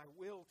surrender my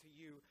will to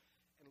you.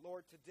 And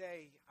Lord,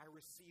 today I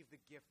receive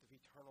the gift of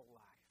eternal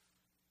life.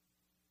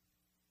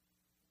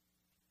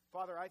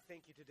 Father, I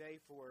thank you today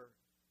for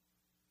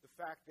the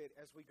fact that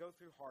as we go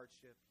through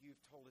hardship,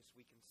 you've told us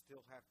we can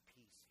still have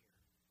peace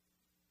here.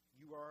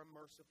 You are a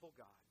merciful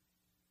God.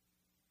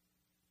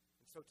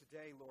 And so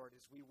today, Lord,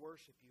 as we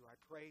worship you, I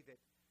pray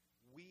that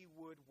we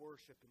would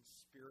worship in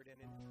spirit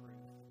and in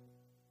truth.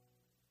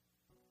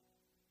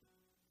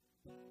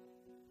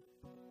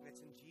 And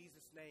it's in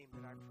Jesus' name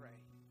that I pray.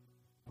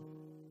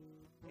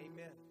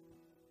 Amen.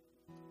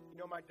 You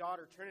know, my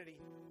daughter, Trinity,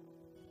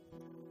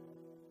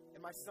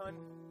 and my son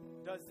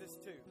does this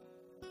too.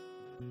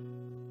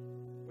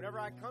 Whenever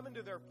I come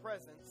into their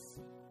presence,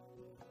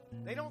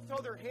 they don't throw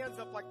their hands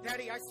up like,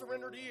 Daddy, I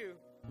surrender to you,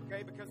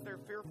 okay, because they're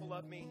fearful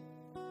of me.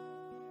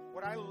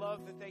 What I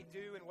love that they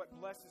do and what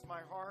blesses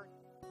my heart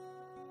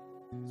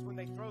is when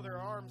they throw their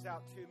arms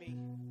out to me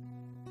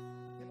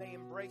and they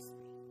embrace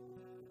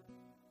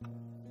me.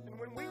 And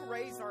when we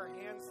raise our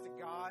hands to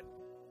God,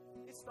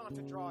 it's not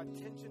to draw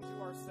attention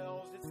to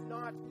ourselves. It's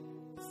not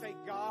to say,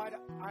 God,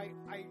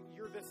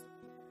 you're this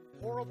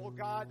horrible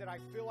God that I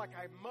feel like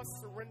I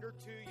must surrender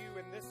to you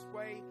in this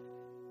way.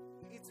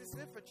 it's as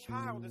if a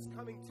child is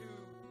coming to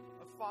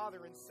a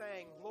father and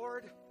saying,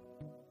 Lord,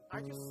 I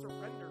just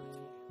surrender to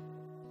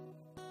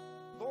you.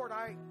 Lord,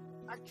 I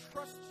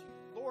trust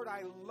you. Lord,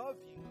 I love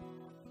you.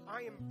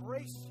 I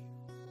embrace you.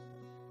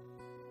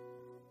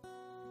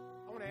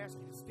 I want to ask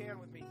you to stand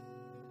with me.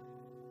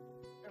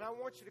 And I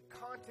want you to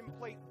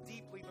contemplate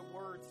deeply the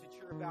words that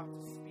you're about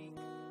to speak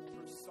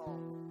through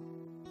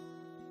song.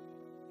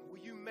 Will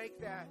you make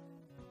that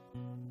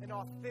an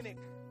authentic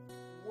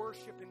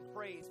worship and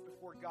praise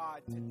before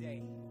God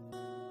today?